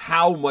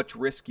how much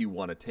risk you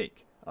want to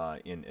take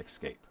in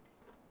Escape.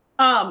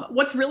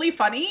 What's really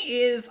funny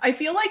is I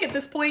feel like at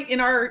this point in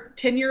our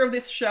tenure of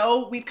this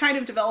show, we've kind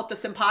of developed a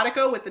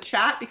simpatico with the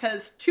chat,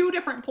 because 2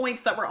 different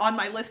points that were on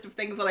my list of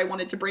things that I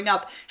wanted to bring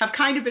up have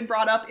kind of been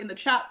brought up in the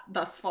chat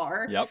thus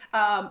far. Yep.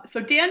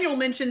 So Daniel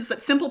mentions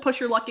that simple push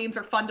your luck games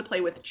are fun to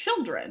play with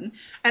children.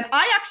 And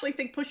I actually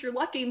think push your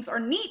luck games are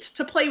neat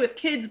to play with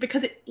kids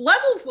because it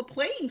levels the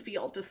playing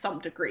field to some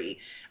degree.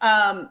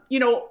 A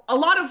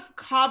lot of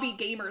hobby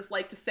gamers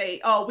like to say,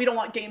 oh, we don't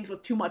want games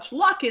with too much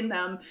luck in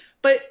them.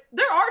 But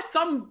there are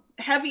some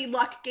heavy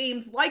luck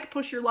games like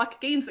push your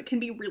luck games that can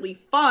be really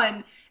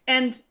fun.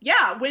 And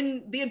yeah,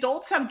 when the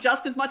adults have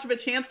just as much of a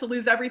chance to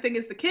lose everything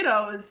as the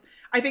kiddos,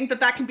 I think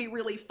that can be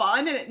really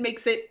fun, and it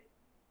makes it,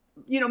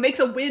 makes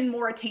a win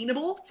more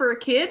attainable for a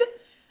kid.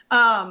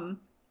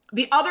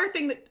 The other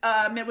thing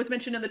that was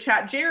mentioned in the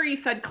chat, Jerry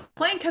said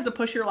Clank has a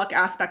push your luck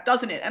aspect,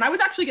 doesn't it? And I was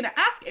actually going to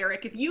ask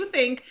Eric if you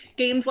think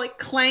games like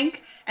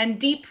Clank and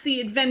Deep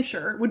Sea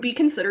Adventure would be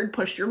considered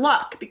push your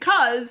luck,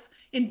 because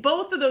in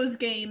both of those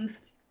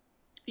games,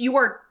 you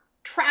are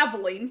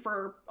traveling,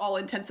 for all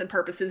intents and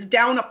purposes,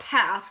 down a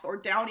path or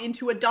down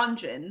into a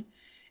dungeon.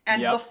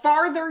 And the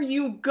farther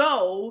you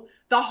go,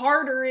 the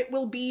harder it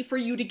will be for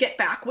you to get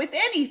back with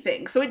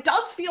anything. So it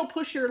does feel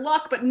push your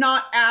luck, but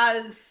not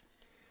as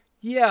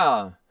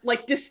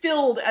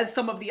distilled as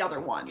some of the other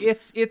ones.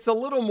 It's a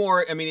little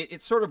more, I mean,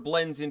 it sort of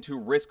blends into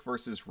risk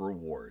versus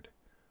reward.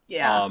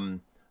 Yeah.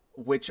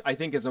 Which I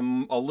think is a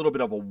little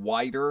bit of a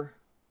wider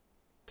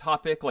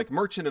topic. Like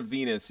Merchant of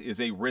Venus is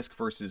a risk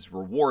versus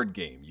reward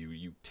game.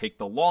 You take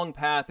the long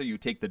path or you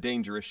take the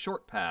dangerous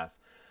short path.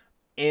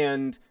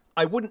 And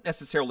I wouldn't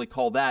necessarily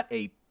call that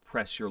a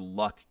press your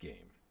luck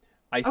game.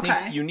 I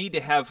think you need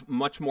to have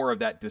much more of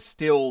that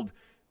distilled,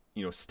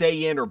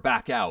 stay in or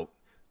back out.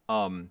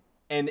 And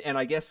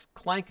I guess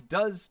Clank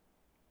does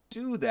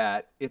do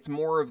that. It's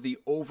more of the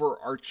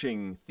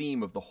overarching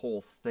theme of the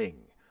whole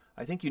thing.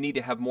 I think you need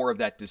to have more of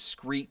that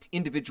discrete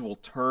individual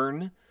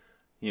turn.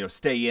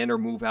 Stay in or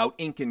move out.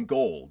 Ink and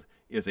Gold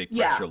is a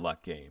press your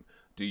luck game.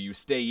 Do you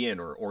stay in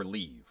or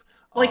leave?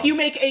 Like you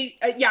make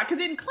because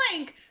in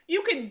Clank,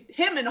 you could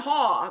hem and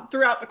haw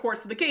throughout the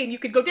course of the game. You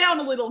could go down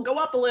a little, go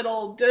up a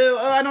little,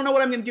 I don't know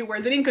what I'm going to do.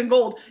 Whereas in Ink and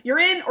Gold, you're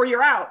in or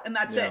you're out, and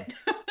that's it.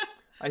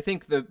 I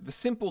think the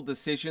simple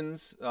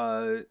decisions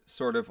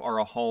sort of are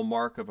a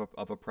hallmark of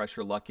a press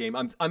your luck game.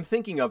 I'm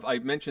thinking of, I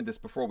mentioned this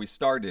before we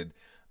started,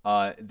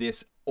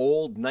 this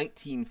old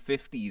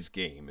 1950s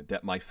game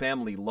that my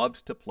family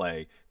loved to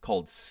play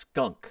called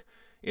Skunk.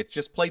 It's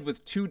just played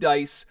with 2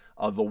 dice.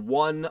 The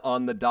 1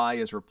 on the die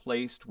is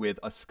replaced with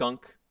a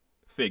skunk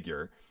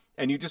figure,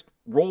 and you just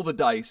roll the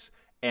dice,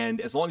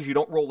 and as long as you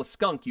don't roll a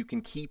skunk, you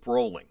can keep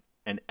rolling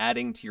and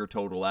adding to your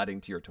total,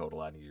 adding to your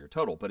total, adding to your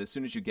total. But as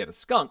soon as you get a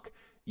skunk,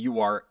 you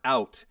are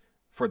out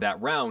for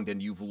that round,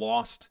 and you've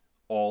lost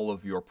all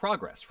of your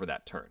progress for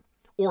that turn.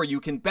 Or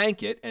you can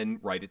bank it and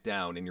write it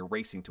down, and you're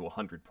racing to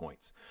 100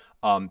 points.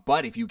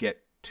 But if you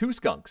get 2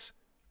 skunks,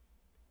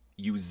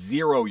 you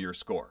 0 your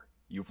score.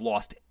 You've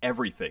lost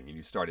everything, and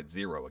you start at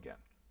 0 again.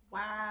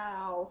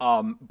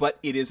 Wow. But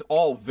it is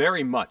all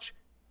very much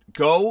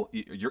go,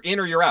 you're in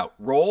or you're out,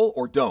 roll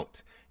or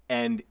don't.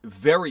 And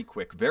very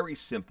quick, very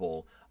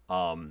simple,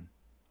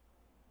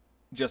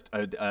 just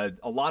a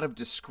lot of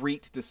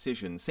discrete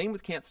decisions. Same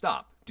with Can't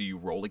Stop. Do you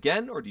roll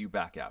again or do you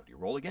back out? Do you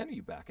roll again or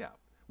you back out?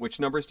 Which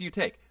numbers do you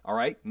take? All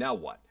right, now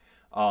what?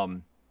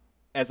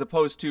 As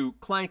opposed to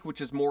Clank,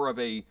 which is more of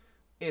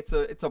it's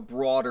a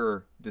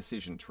broader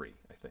decision tree,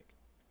 I think.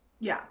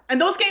 Yeah, and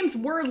those games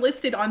were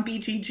listed on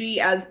BGG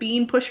as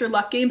being push your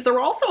luck games. There were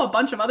also a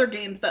bunch of other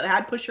games that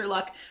had push your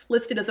luck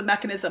listed as a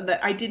mechanism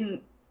that I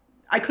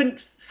couldn't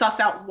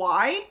suss out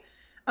why.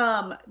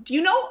 Do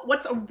you know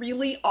what's a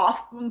really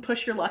awesome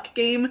push your luck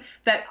game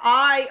that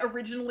I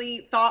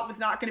originally thought was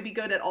not going to be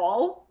good at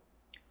all?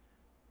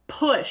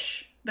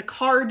 Push, the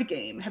card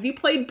game. Have you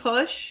played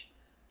Push?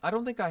 I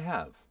don't think I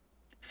have.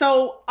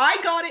 So I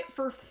got it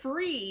for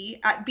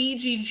free at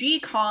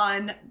BGG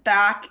Con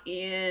back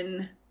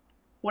in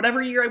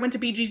whatever year I went to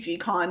BGG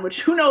Con,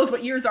 which who knows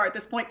what years are at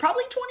this point,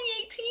 probably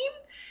 2018.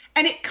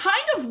 And it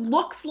kind of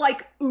looks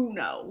like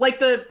Uno, like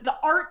the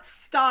art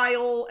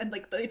style, and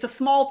like it's a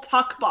small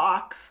tuck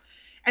box,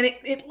 and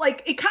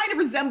it kind of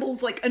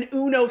resembles like an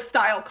Uno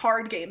style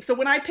card game. So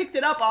when I picked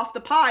it up off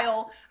the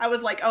pile, I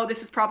was like, oh,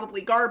 this is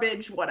probably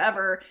garbage,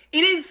 whatever.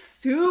 It is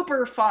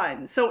super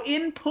fun. So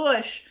in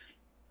Push,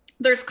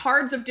 there's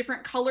cards of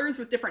different colors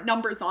with different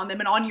numbers on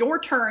them, and on your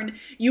turn,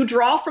 you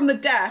draw from the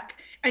deck,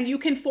 and you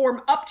can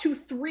form up to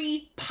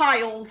 3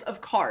 piles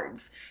of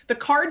cards. The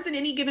cards in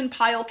any given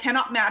pile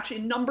cannot match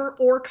in number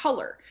or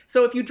color.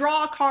 So if you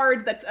draw a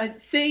card that's a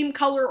same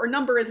color or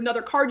number as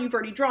another card you've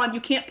already drawn, you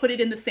can't put it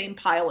in the same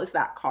pile as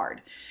that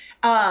card.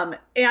 And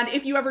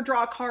if you ever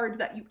draw a card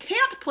that you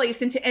can't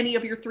place into any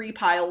of your 3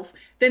 piles,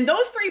 then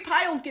those 3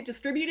 piles get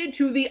distributed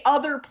to the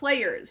other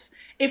players.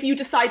 If you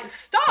decide to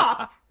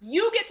stop,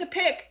 you get to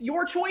pick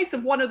your choice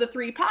of one of the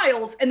 3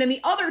 piles, and then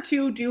the other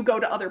 2 do go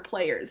to other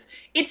players.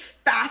 It's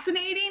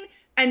fascinating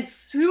and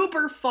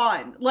super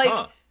fun.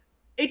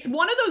 It's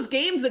one of those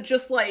games that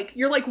just like,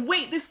 you're like,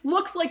 wait, this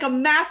looks like a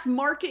mass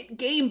market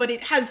game, but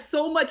it has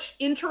so much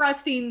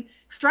interesting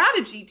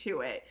strategy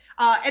to it.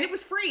 And it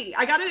was free.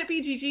 I got it at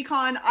BGG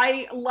Con.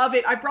 I love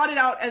it. I brought it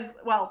out as,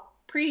 well,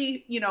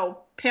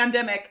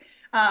 pre-pandemic,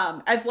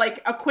 as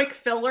like a quick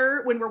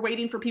filler when we're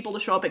waiting for people to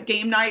show up at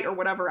game night or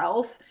whatever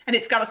else. And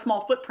it's got a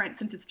small footprint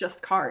since it's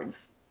just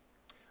cards.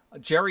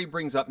 Jerry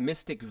brings up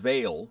Mystic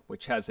Vale,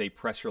 which has a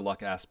press your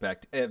luck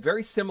aspect,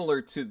 very similar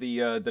to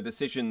the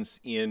decisions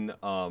in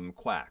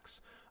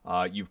Quacks.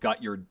 You've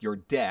got your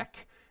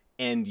deck,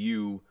 and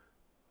you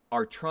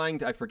are trying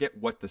to, I forget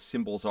what the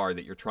symbols are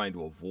that you're trying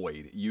to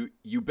avoid.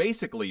 You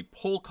basically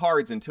pull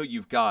cards until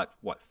you've got,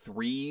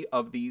 3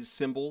 of these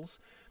symbols,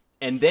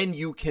 and then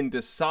you can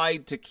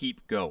decide to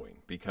keep going,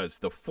 because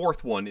the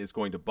 4th one is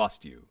going to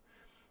bust you.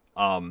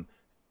 And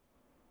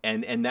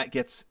that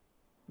gets...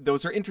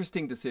 Those are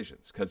interesting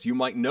decisions, because you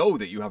might know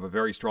that you have a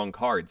very strong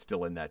card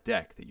still in that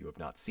deck that you have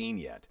not seen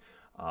yet.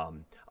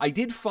 I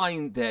did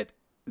find that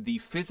the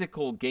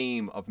physical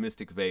game of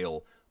Mystic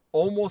Vale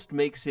almost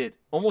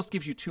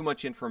gives you too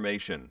much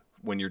information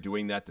when you're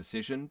doing that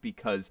decision,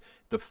 because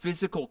the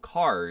physical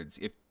cards,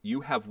 if you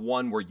have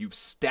one where you've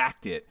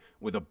stacked it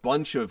with a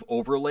bunch of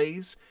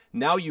overlays,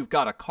 now you've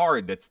got a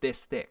card that's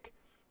this thick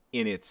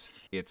in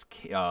its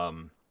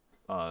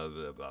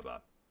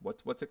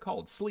what's it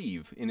called?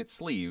 Sleeve. In its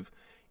sleeve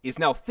is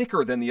now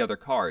thicker than the other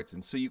cards,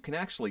 and so you can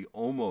actually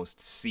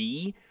almost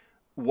see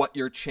what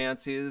your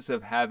chance is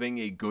of having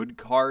a good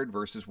card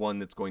versus one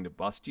that's going to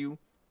bust you,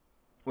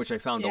 which I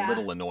found a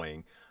little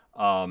annoying.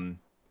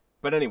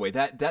 But anyway,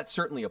 that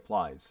certainly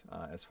applies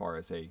as far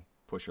as a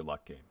push your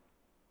luck game.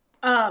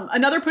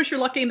 Another push your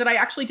luck game that I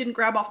actually didn't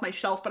grab off my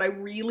shelf, but I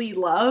really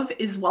love,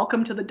 is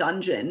Welcome to the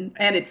Dungeon,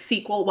 and its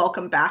sequel,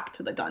 Welcome Back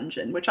to the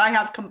Dungeon, which I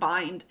have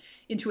combined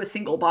into a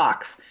single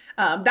box.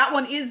 That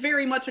one is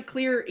very much a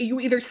clear, you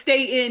either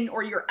stay in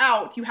or you're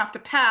out. You have to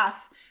pass.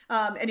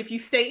 And if you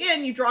stay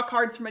in, you draw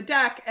cards from a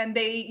deck, and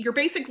you're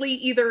basically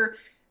either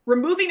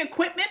removing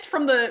equipment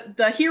from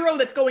the hero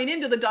that's going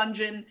into the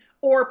dungeon,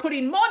 or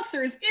putting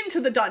monsters into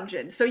the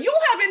dungeon. So you'll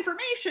have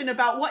information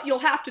about what you'll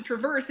have to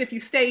traverse if you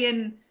stay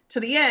in to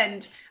the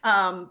end,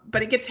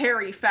 but it gets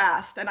hairy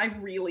fast, and I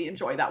really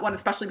enjoy that one,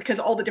 especially because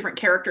all the different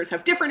characters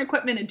have different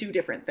equipment and do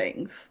different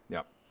things.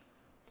 Yep.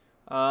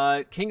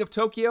 King of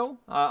Tokyo,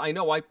 I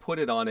know I put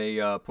it on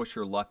a push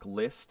your luck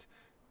list,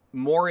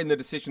 more in the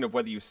decision of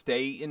whether you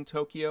stay in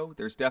Tokyo.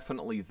 There's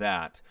definitely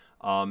that.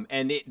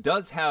 And it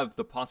does have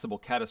the possible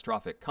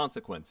catastrophic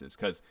consequences,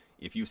 because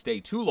if you stay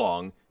too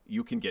long,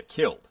 you can get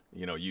killed.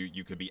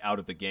 You could be out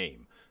of the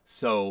game.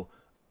 So,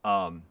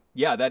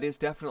 yeah, that is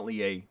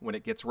definitely when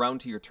it gets round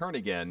to your turn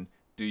again,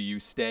 do you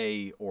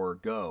stay or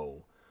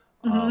go?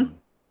 Mm-hmm.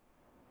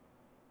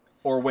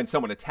 Or when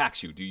someone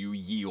attacks you, do you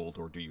yield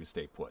or do you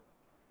stay put?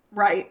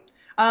 Right.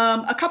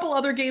 A couple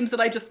other games that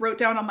I just wrote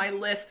down on my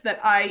list that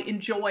I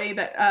enjoy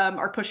that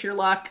are push your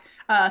luck.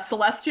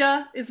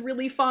 Celestia is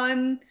really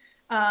fun.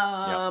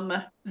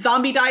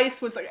 Zombie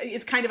Dice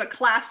is kind of a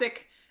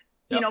classic,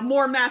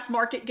 more mass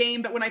market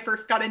game. But when I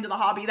first got into the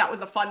hobby, that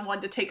was a fun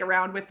one to take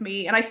around with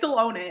me, and I still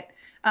own it.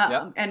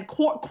 And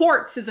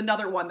Quartz is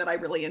another one that I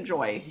really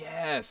enjoy.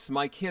 Yes,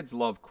 my kids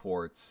love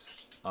Quartz.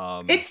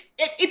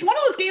 It's one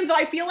of those games that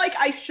I feel like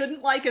I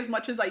shouldn't like as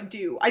much as I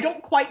do. I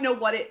don't quite know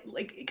what it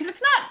like, because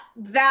it's not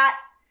that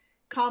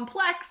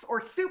complex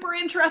or super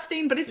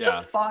interesting, but it's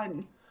just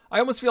fun. I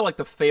almost feel like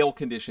the fail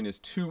condition is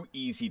too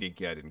easy to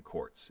get in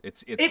courts.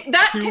 It's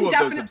that two of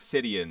those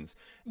obsidians.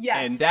 Yes.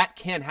 And that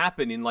can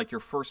happen in like your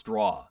first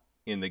draw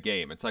in the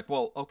game. It's like,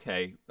 well,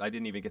 okay, I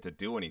didn't even get to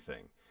do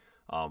anything.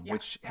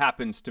 Which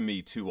happens to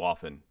me too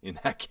often in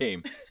that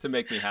game to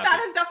make me happy.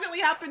 That has definitely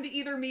happened to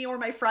either me or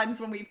my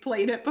friends when we've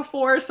played it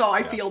before, so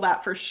I feel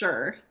that for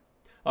sure.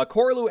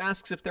 Coralu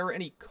asks if there are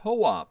any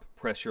co-op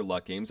Press Your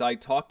Luck games. I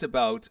talked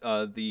about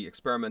the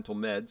Experimental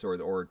Meds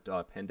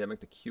or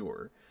Pandemic the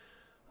Cure.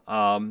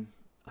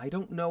 I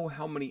don't know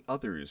how many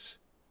others.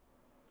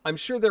 I'm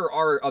sure there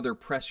are other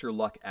Press Your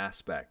Luck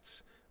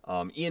aspects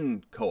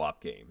in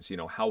co-op games. You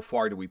know, how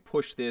far do we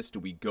push this? Do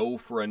we go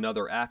for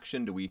another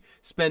action? Do we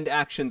spend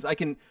actions? I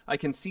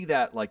can see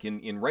that like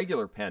in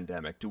regular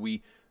Pandemic. Do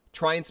we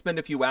try and spend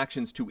a few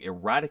actions to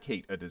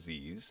eradicate a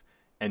disease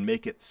and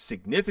make it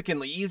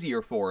significantly easier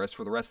for us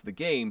for the rest of the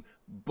game,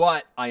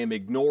 but I am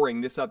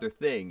ignoring this other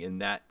thing, and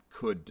that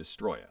could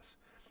destroy us.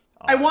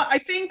 I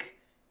think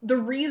the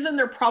reason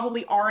there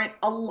probably aren't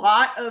a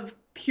lot of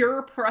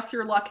pure Press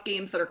Your Luck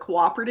games that are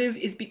cooperative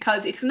is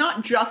because it's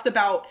not just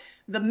about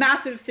the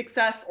massive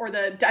success or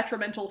the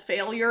detrimental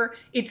failure.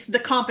 It's the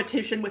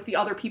competition with the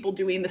other people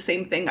doing the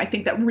same thing. I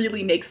think that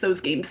really makes those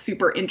games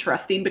super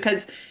interesting,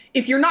 because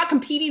if you're not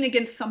competing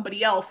against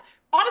somebody else,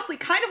 honestly,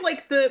 kind of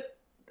like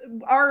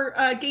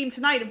our game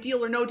tonight of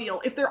Deal or No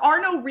Deal, if there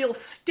are no real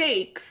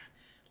stakes,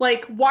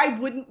 like, why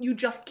wouldn't you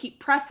just keep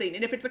pressing?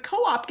 And if it's a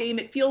co-op game,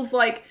 it feels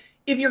like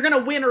if you're going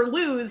to win or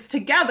lose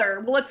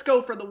together, well, let's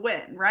go for the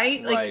win,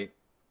 right? Right.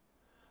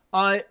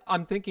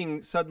 I'm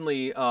thinking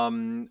suddenly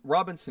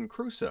Robinson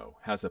Crusoe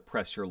has a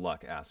Press Your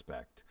Luck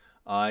aspect.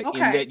 In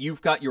that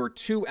you've got your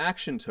 2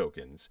 action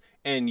tokens,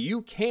 and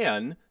you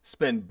can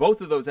spend both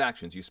of those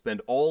actions. You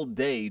spend all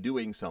day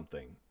doing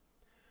something,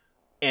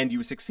 and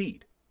you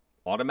succeed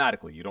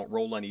automatically. You don't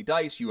roll any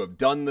dice. You have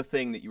done the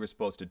thing that you were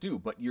supposed to do,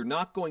 but you're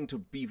not going to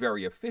be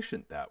very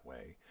efficient that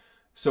way.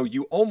 So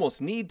you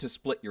almost need to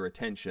split your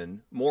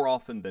attention more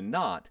often than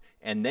not,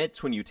 and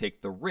that's when you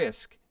take the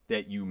risk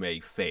that you may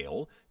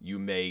fail, you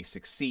may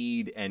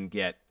succeed and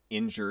get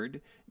injured,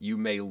 you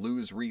may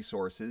lose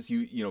resources,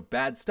 you know,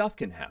 bad stuff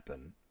can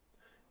happen.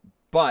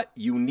 But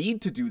you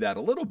need to do that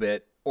a little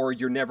bit, or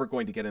you're never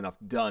going to get enough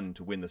done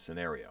to win the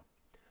scenario.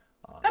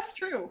 That's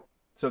true.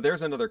 So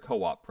there's another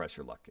co-op Press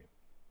Your Luck game.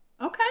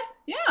 Okay,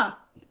 yeah.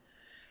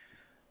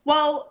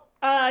 Well,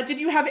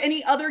 did you have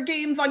any other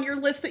games on your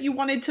list that you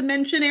wanted to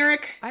mention,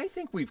 Eric? I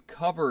think we've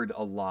covered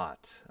a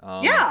lot.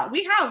 Yeah,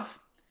 we have.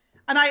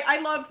 And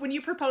I loved when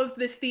you proposed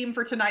this theme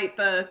for tonight,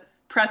 the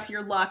Press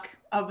Your Luck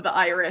of the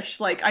Irish.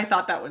 Like, I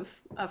thought that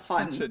was a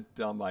fun. Such a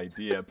dumb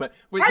idea. But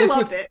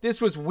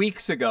this was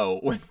weeks ago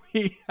when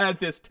we had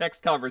this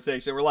text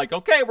conversation. We're like,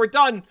 okay, we're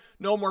done.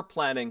 No more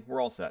planning.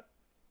 We're all set.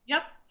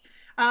 Yep.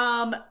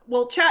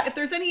 Well, chat, if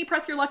there's any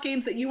Press Your Luck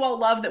games that you all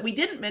love that we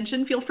didn't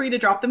mention, feel free to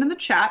drop them in the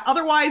chat.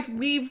 Otherwise,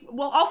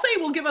 I'll say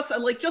we'll give us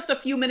just a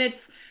few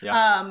minutes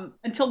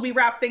until we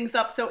wrap things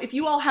up. So if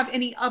you all have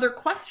any other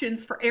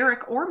questions for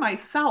Eric or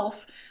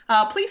myself,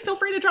 please feel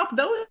free to drop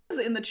those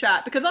in the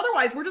chat, because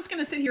otherwise we're just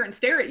going to sit here and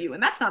stare at you,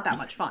 and that's not that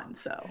much fun.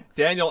 So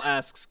Daniel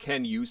asks,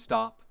 can you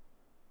stop?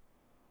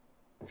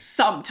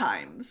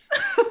 Sometimes.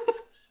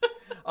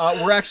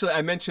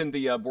 I mentioned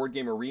the Board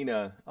Game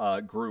Arena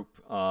group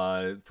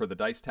for the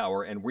Dice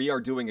Tower, and we are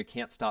doing a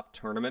Can't Stop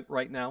tournament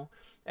right now.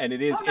 And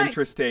it is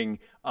interesting,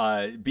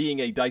 being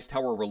a Dice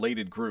Tower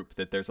related group,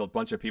 that there's a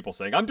bunch of people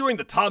saying, I'm doing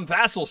the Tom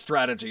Vassal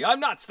strategy,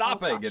 I'm not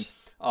stopping.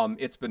 And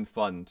it's been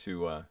fun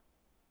to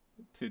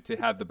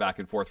have the back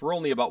and forth. We're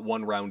only about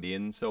 1 round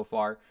in so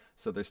far,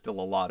 so there's still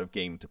a lot of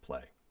game to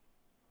play.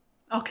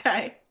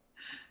 Okay.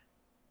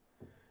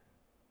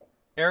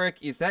 Eric,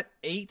 is that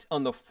 8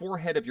 on the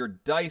forehead of your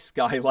dice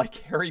guy like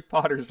Harry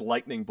Potter's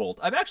lightning bolt?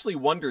 I've actually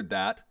wondered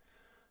that.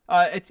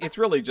 It's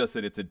really just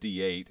that it's a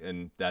D8,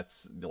 and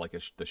that's like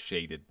the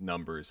shaded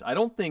numbers. I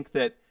don't think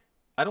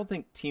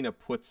Tina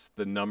puts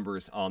the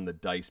numbers on the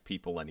dice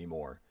people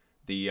anymore.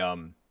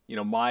 The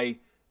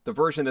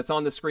version that's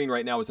on the screen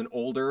right now is an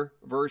older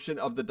version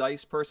of the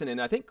dice person,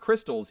 and I think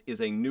Crystal's is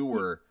a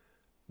newer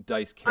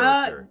dice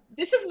character.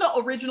 This is the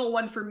original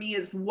one for me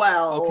as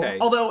well. Okay.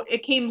 Although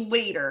it came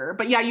later.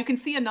 But yeah, you can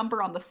see a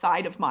number on the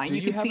side of mine.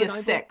 You can see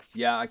a 6.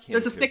 Yeah, I can.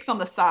 There's a 6 on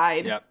the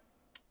side. Yep.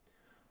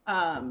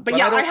 But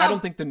yeah, I don't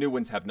think the new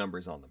ones have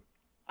numbers on them.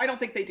 I don't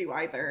think they do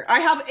either. I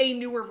have a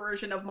newer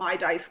version of my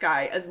dice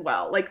guy as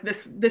well. Like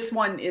this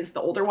one is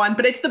the older one,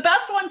 but it's the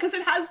best one because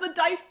it has the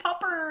dice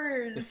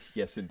puppers.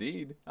 Yes,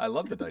 indeed. I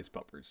love the dice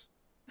puppers.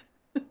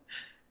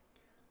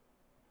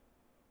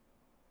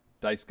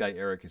 Dice guy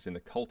Eric is in the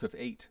cult of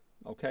 8.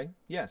 Okay,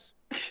 yes.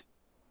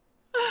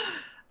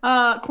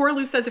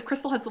 Coralu says if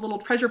Crystal has the little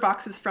treasure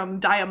boxes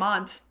from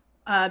Diamant,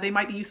 they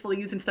might be useful to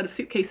use instead of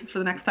suitcases for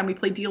the next time we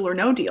play Deal or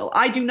No Deal.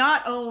 I do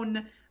not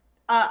own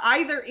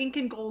either Ink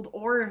and Gold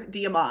or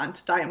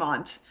Diamant.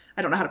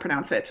 I don't know how to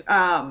pronounce it.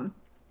 I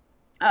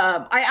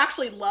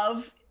actually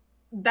love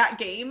that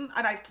game,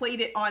 and I've played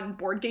it on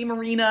Board Game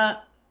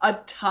Arena a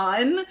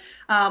ton.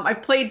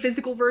 I've played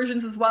physical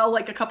versions as well.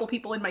 Like a couple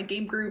people in my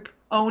game group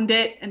owned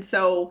it, and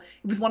so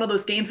it was one of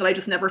those games that I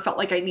just never felt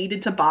like I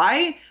needed to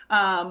buy.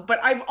 But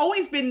I've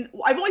always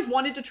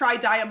wanted to try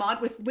Diamond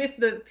with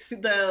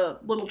the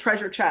little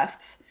treasure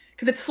chests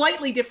because it's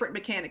slightly different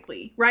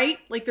mechanically, right?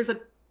 Like there's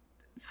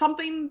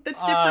something that's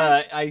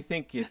different. I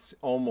think it's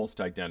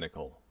almost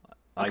identical.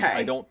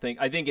 Okay.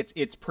 I think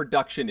it's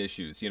production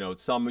issues. You know,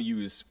 some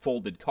use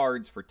folded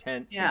cards for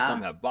tents, and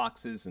some have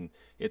boxes, and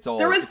it's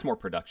more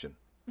production.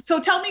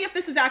 So tell me if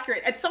this is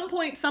accurate. At some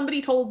point,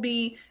 somebody told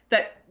me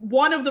that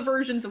one of the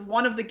versions of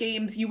one of the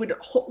games, you would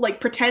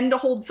like pretend to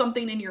hold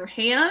something in your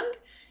hand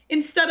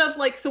instead of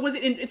like. So was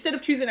it instead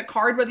of choosing a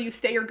card whether you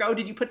stay or go?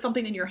 Did you put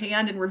something in your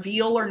hand and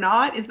reveal or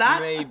not? Is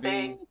that a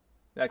thing?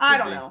 I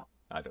don't know.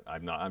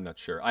 I'm not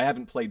sure. I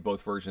haven't played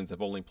both versions.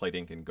 I've only played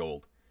Ink and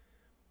Gold.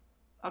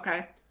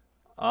 Okay.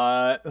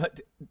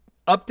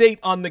 Update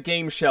on the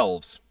game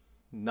shelves.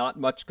 Not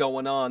much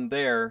going on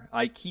there.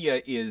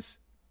 IKEA is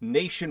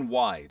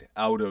nationwide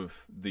out of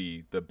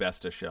the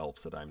best of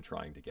shelves that I'm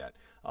trying to get.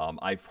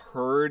 I've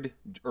heard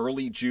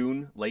early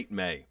June, late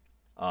May.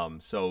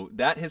 So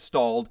that has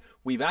stalled.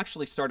 We've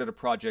actually started a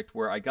project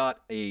where I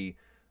got a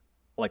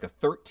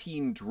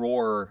 13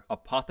 drawer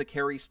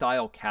apothecary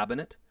style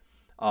cabinet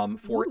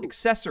for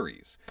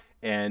accessories,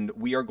 and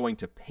we are going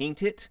to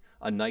paint it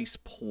a nice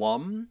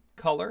plum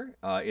color.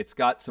 It's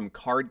got some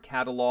card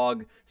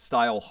catalog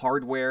style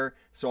hardware,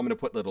 so I'm going to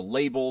put little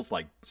labels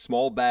like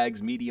small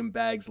bags, medium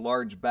bags,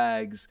 large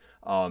bags,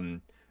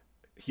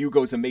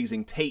 Hugo's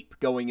amazing tape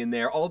going in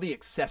there, all the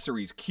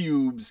accessories,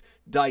 cubes,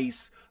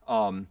 dice.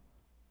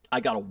 I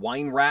got a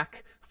wine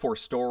rack for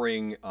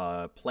storing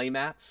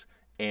playmats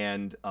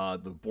and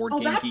the Board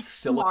Game Geek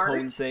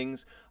silicone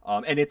things.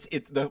 And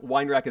the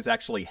wine rack is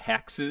actually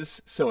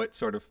Hax's, so it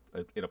sort of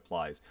it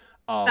applies.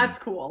 That's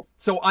cool.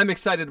 So I'm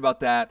excited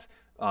about that.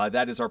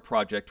 That is our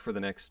project for the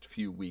next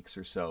few weeks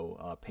or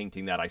so,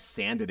 painting that. I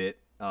sanded it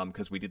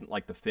because we didn't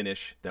like the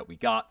finish that we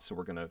got, so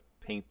we're going to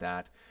paint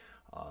that.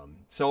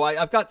 So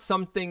I've got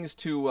some things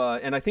to,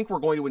 and I think we're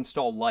going to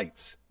install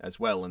lights as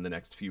well in the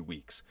next few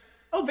weeks.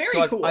 Oh,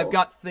 very cool. I've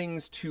got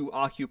things to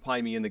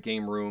occupy me in the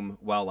game room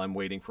while I'm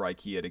waiting for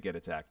IKEA to get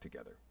its act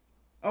together.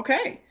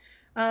 Okay.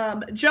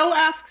 Joe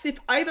asks if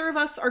either of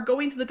us are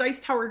going to the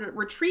Dice Tower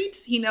retreat.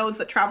 He knows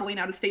that traveling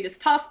out of state is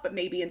tough, but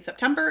maybe in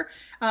September.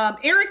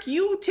 Eric,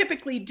 you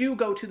typically do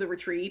go to the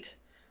retreat.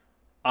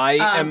 I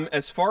am,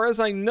 as far as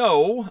I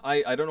know,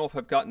 I don't know if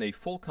I've gotten a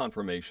full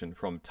confirmation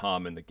from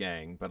Tom and the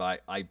gang, but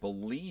I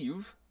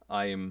believe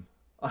I am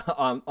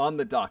on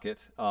the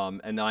docket,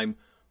 and I'm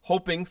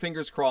hoping,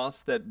 fingers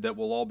crossed, that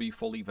we'll all be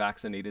fully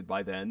vaccinated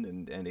by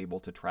then and able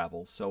to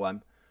travel. So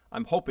I'm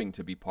hoping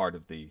to be part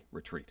of the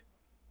retreat.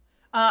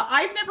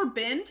 I've never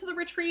been to the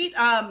retreat.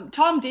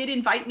 Tom did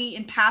invite me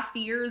in past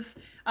years,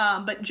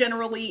 but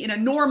generally in a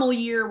normal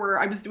year where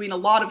I was doing a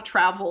lot of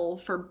travel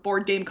for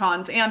board game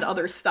cons and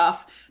other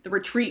stuff, the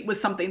retreat was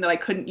something that I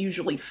couldn't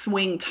usually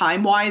swing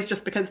time-wise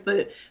just because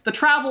the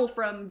travel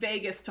from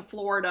Vegas to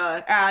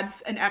Florida adds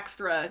an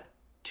extra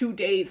 2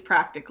 days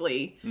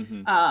practically.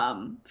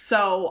 Mm-hmm.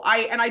 So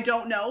I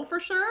don't know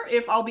for sure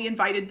if I'll be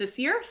invited this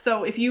year.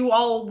 So if you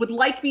all would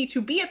like me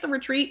to be at the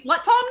retreat,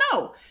 let Tom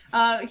know.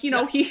 Yes.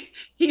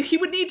 He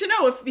would need to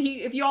know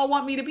if you all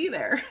want me to be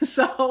there.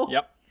 So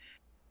yep.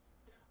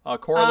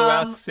 Coralu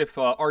asks if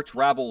Arch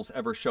Rabbles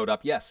ever showed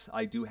up. Yes,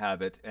 I do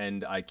have it,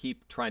 and I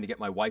keep trying to get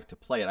my wife to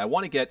play it. I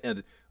want to get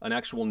an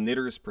actual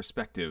knitter's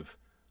perspective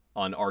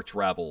on Arch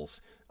Rabbles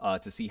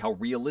to see how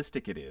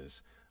realistic it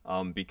is.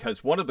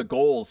 Because one of the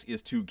goals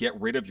is to get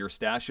rid of your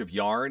stash of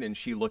yarn, and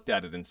she looked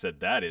at it and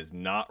said, that is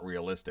not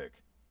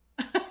realistic.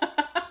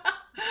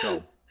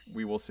 So,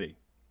 we will see.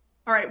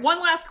 All right, one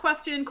last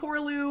question.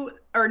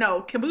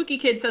 Kabuki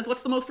Kid says,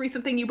 what's the most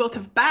recent thing you both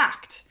have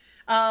backed?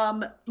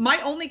 My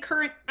only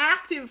current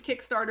active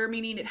Kickstarter,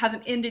 meaning it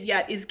hasn't ended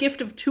yet, is Gift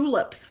of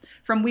Tulips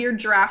from Weird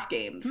Giraffe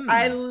Games.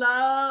 I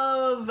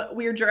love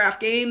Weird Giraffe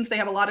Games. They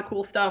have a lot of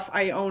cool stuff.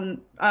 I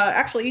own,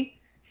 actually...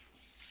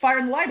 Fire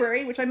in the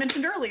Library, which I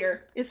mentioned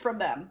earlier, is from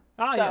them.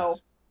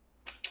 Yes.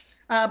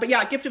 But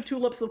yeah, Gift of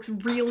Tulips looks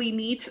really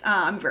neat.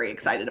 I'm very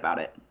excited about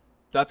it.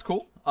 That's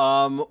cool.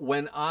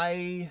 When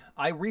I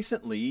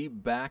recently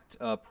backed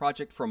a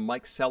project from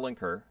Mike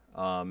Selinker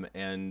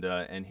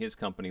and his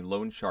company,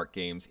 Lone Shark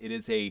Games. It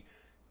is a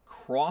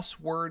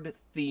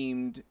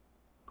crossword-themed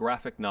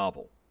graphic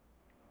novel.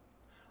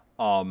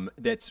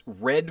 That's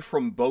read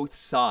from both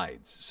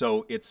sides.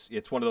 So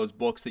it's one of those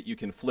books that you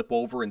can flip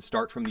over and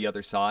start from the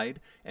other side.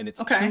 And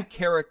it's two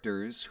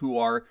characters who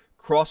are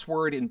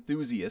crossword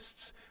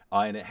enthusiasts,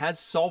 and it has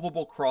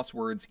solvable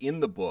crosswords in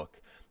the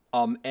book.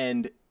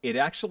 And it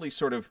actually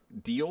sort of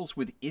deals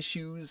with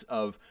issues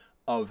of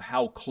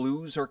how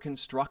clues are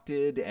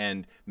constructed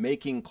and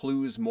making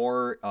clues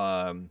more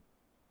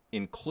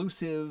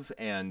inclusive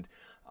and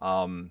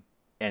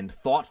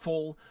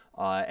thoughtful,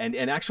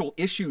 and actual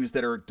issues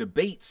that are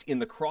debates in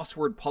the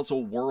crossword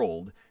puzzle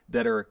world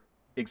that are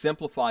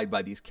exemplified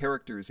by these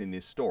characters in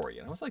this story.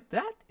 And I was like,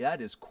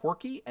 that is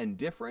quirky and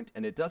different,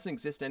 and it doesn't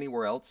exist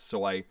anywhere else.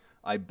 So I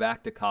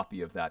backed a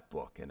copy of that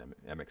book, and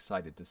I'm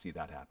excited to see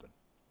that happen.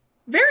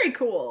 Very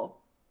cool.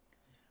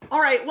 All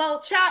right.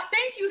 Well, chat,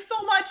 thank you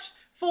so much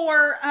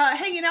for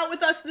hanging out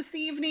with us this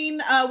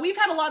evening. We've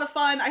had a lot of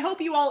fun. I hope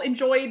you all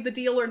enjoyed the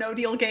Deal or No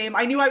Deal game.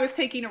 I knew I was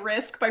taking a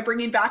risk by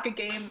bringing back a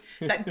game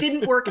that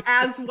didn't work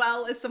as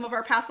well as some of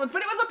our past ones,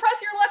 but it was a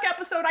Press Your Luck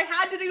episode. I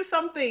had to do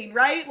something,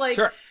 right? Like,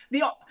 sure.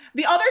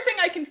 The other thing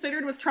I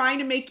considered was trying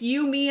to make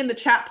you, me, and the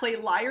chat play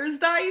Liar's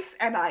Dice,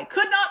 and I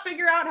could not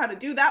figure out how to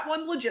do that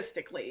one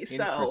logistically.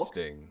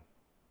 Interesting.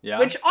 Yeah.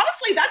 Which,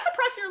 honestly, that's a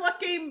Press Your Luck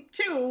game,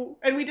 too.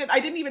 And I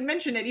didn't even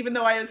mention it, even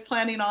though I was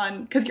planning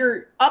on, because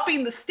you're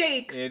upping the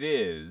stakes. It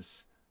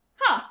is.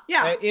 Huh,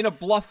 yeah. In a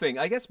bluffing,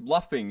 I guess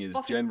bluffing is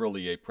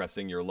generally a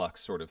pressing your luck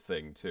sort of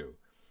thing, too.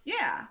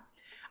 Yeah.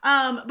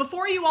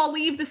 Before you all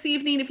leave this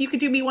evening, if you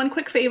could do me one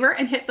quick favor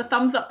and hit the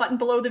thumbs up button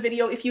below the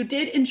video if you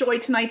did enjoy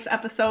tonight's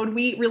episode,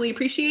 we really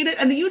appreciate it.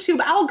 And the YouTube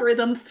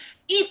algorithms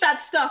eat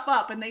that stuff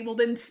up, and they will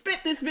then spit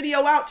this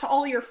video out to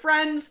all your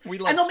friends. We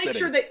love and they'll spitting. Make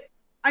sure that,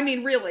 I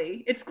mean,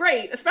 really, it's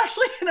great,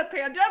 especially in a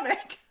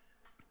pandemic.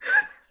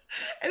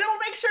 And it'll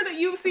make sure that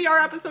you see our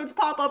episodes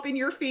pop up in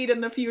your feed in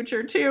the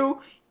future,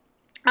 too.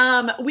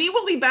 We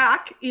will be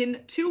back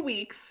in 2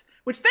 weeks,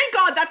 which, thank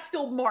God, that's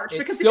still March.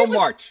 It's still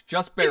March,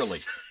 just barely.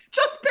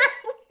 Just barely.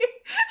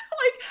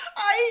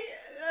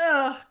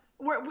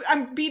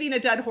 I'm beating a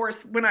dead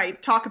horse when I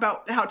talk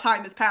about how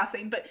time is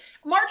passing, but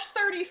March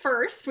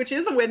 31st, which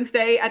is a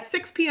Wednesday at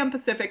 6 p.m.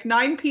 Pacific,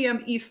 9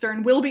 p.m.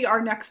 Eastern, will be our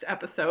next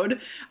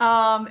episode.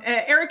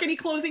 Eric, any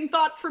closing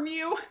thoughts from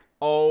you?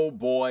 Oh,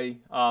 boy.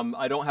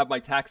 I don't have my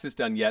taxes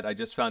done yet. I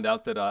just found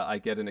out that I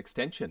get an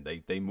extension.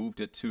 They moved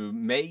it to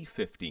May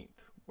 15th,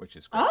 which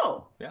is great.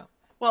 Oh. Yeah.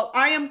 Well,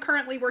 I am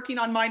currently working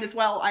on mine as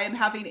well. I am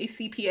having a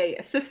CPA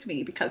assist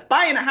me because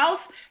buying a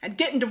house and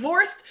getting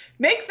divorced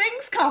make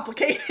things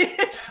complicated.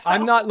 So.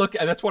 I'm not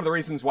looking, and that's one of the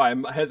reasons why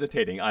I'm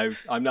hesitating.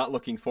 I'm not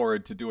looking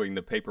forward to doing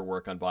the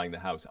paperwork on buying the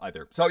house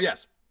either. So,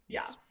 yes.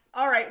 Yeah.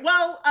 All right.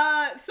 Well,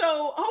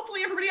 so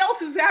hopefully everybody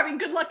else is having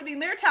good luck getting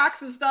their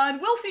taxes done.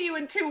 We'll see you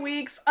in 2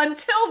 weeks.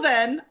 Until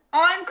then,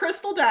 I'm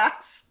Crystal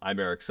Dax. I'm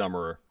Eric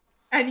Summerer.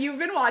 And you've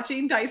been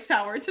watching Dice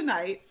Tower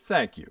Tonight.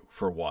 Thank you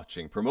for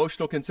watching.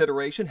 Promotional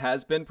consideration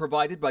has been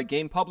provided by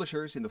game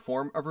publishers in the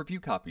form of review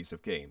copies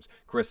of games.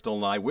 Crystal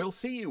and I will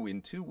see you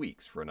in 2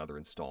 weeks for another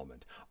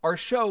installment. Our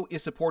show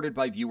is supported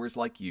by viewers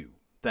like you.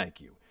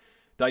 Thank you.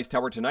 Dice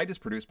Tower Tonight is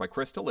produced by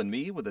Crystal and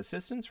me with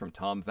assistance from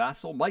Tom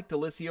Vassell, Mike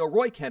DeLisio,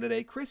 Roy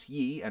Kennedy, Chris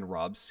Yee, and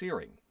Rob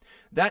Searing.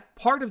 That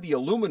part of the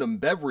aluminum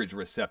beverage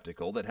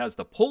receptacle that has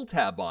the pull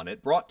tab on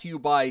it brought to you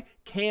by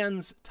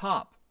Cans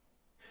Top.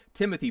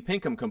 Timothy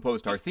Pinkham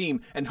composed our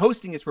theme, and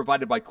hosting is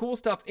provided by Cool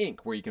Stuff Inc.,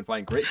 where you can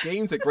find great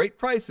games at great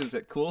prices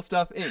at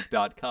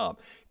CoolStuffInc.com.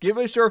 Give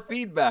us your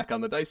feedback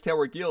on the Dice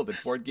Tower Guild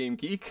at Board Game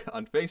Geek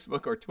on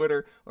Facebook or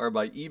Twitter, or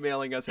by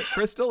emailing us at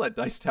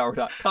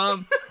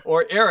crystal@dicetower.com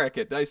or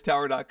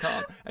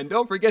eric@dicetower.com. And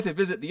don't forget to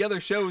visit the other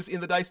shows in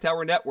the Dice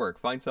Tower Network.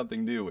 Find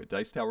something new at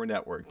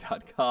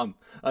dicetowernetwork.com.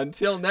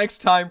 Until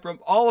next time, from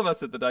all of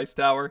us at the Dice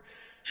Tower,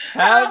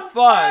 have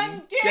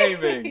fun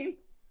gaming!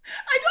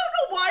 I don't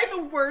know why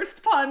the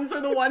worst puns are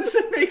the ones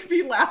that make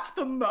me laugh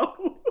the most.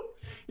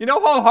 You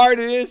know how hard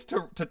it is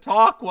to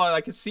talk while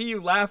I can see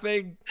you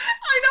laughing?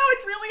 I know,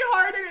 it's really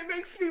hard and it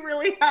makes me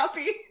really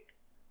happy.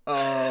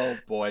 Oh,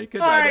 boy. Good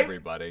night,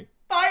 everybody.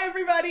 Bye,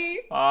 everybody.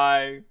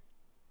 Bye.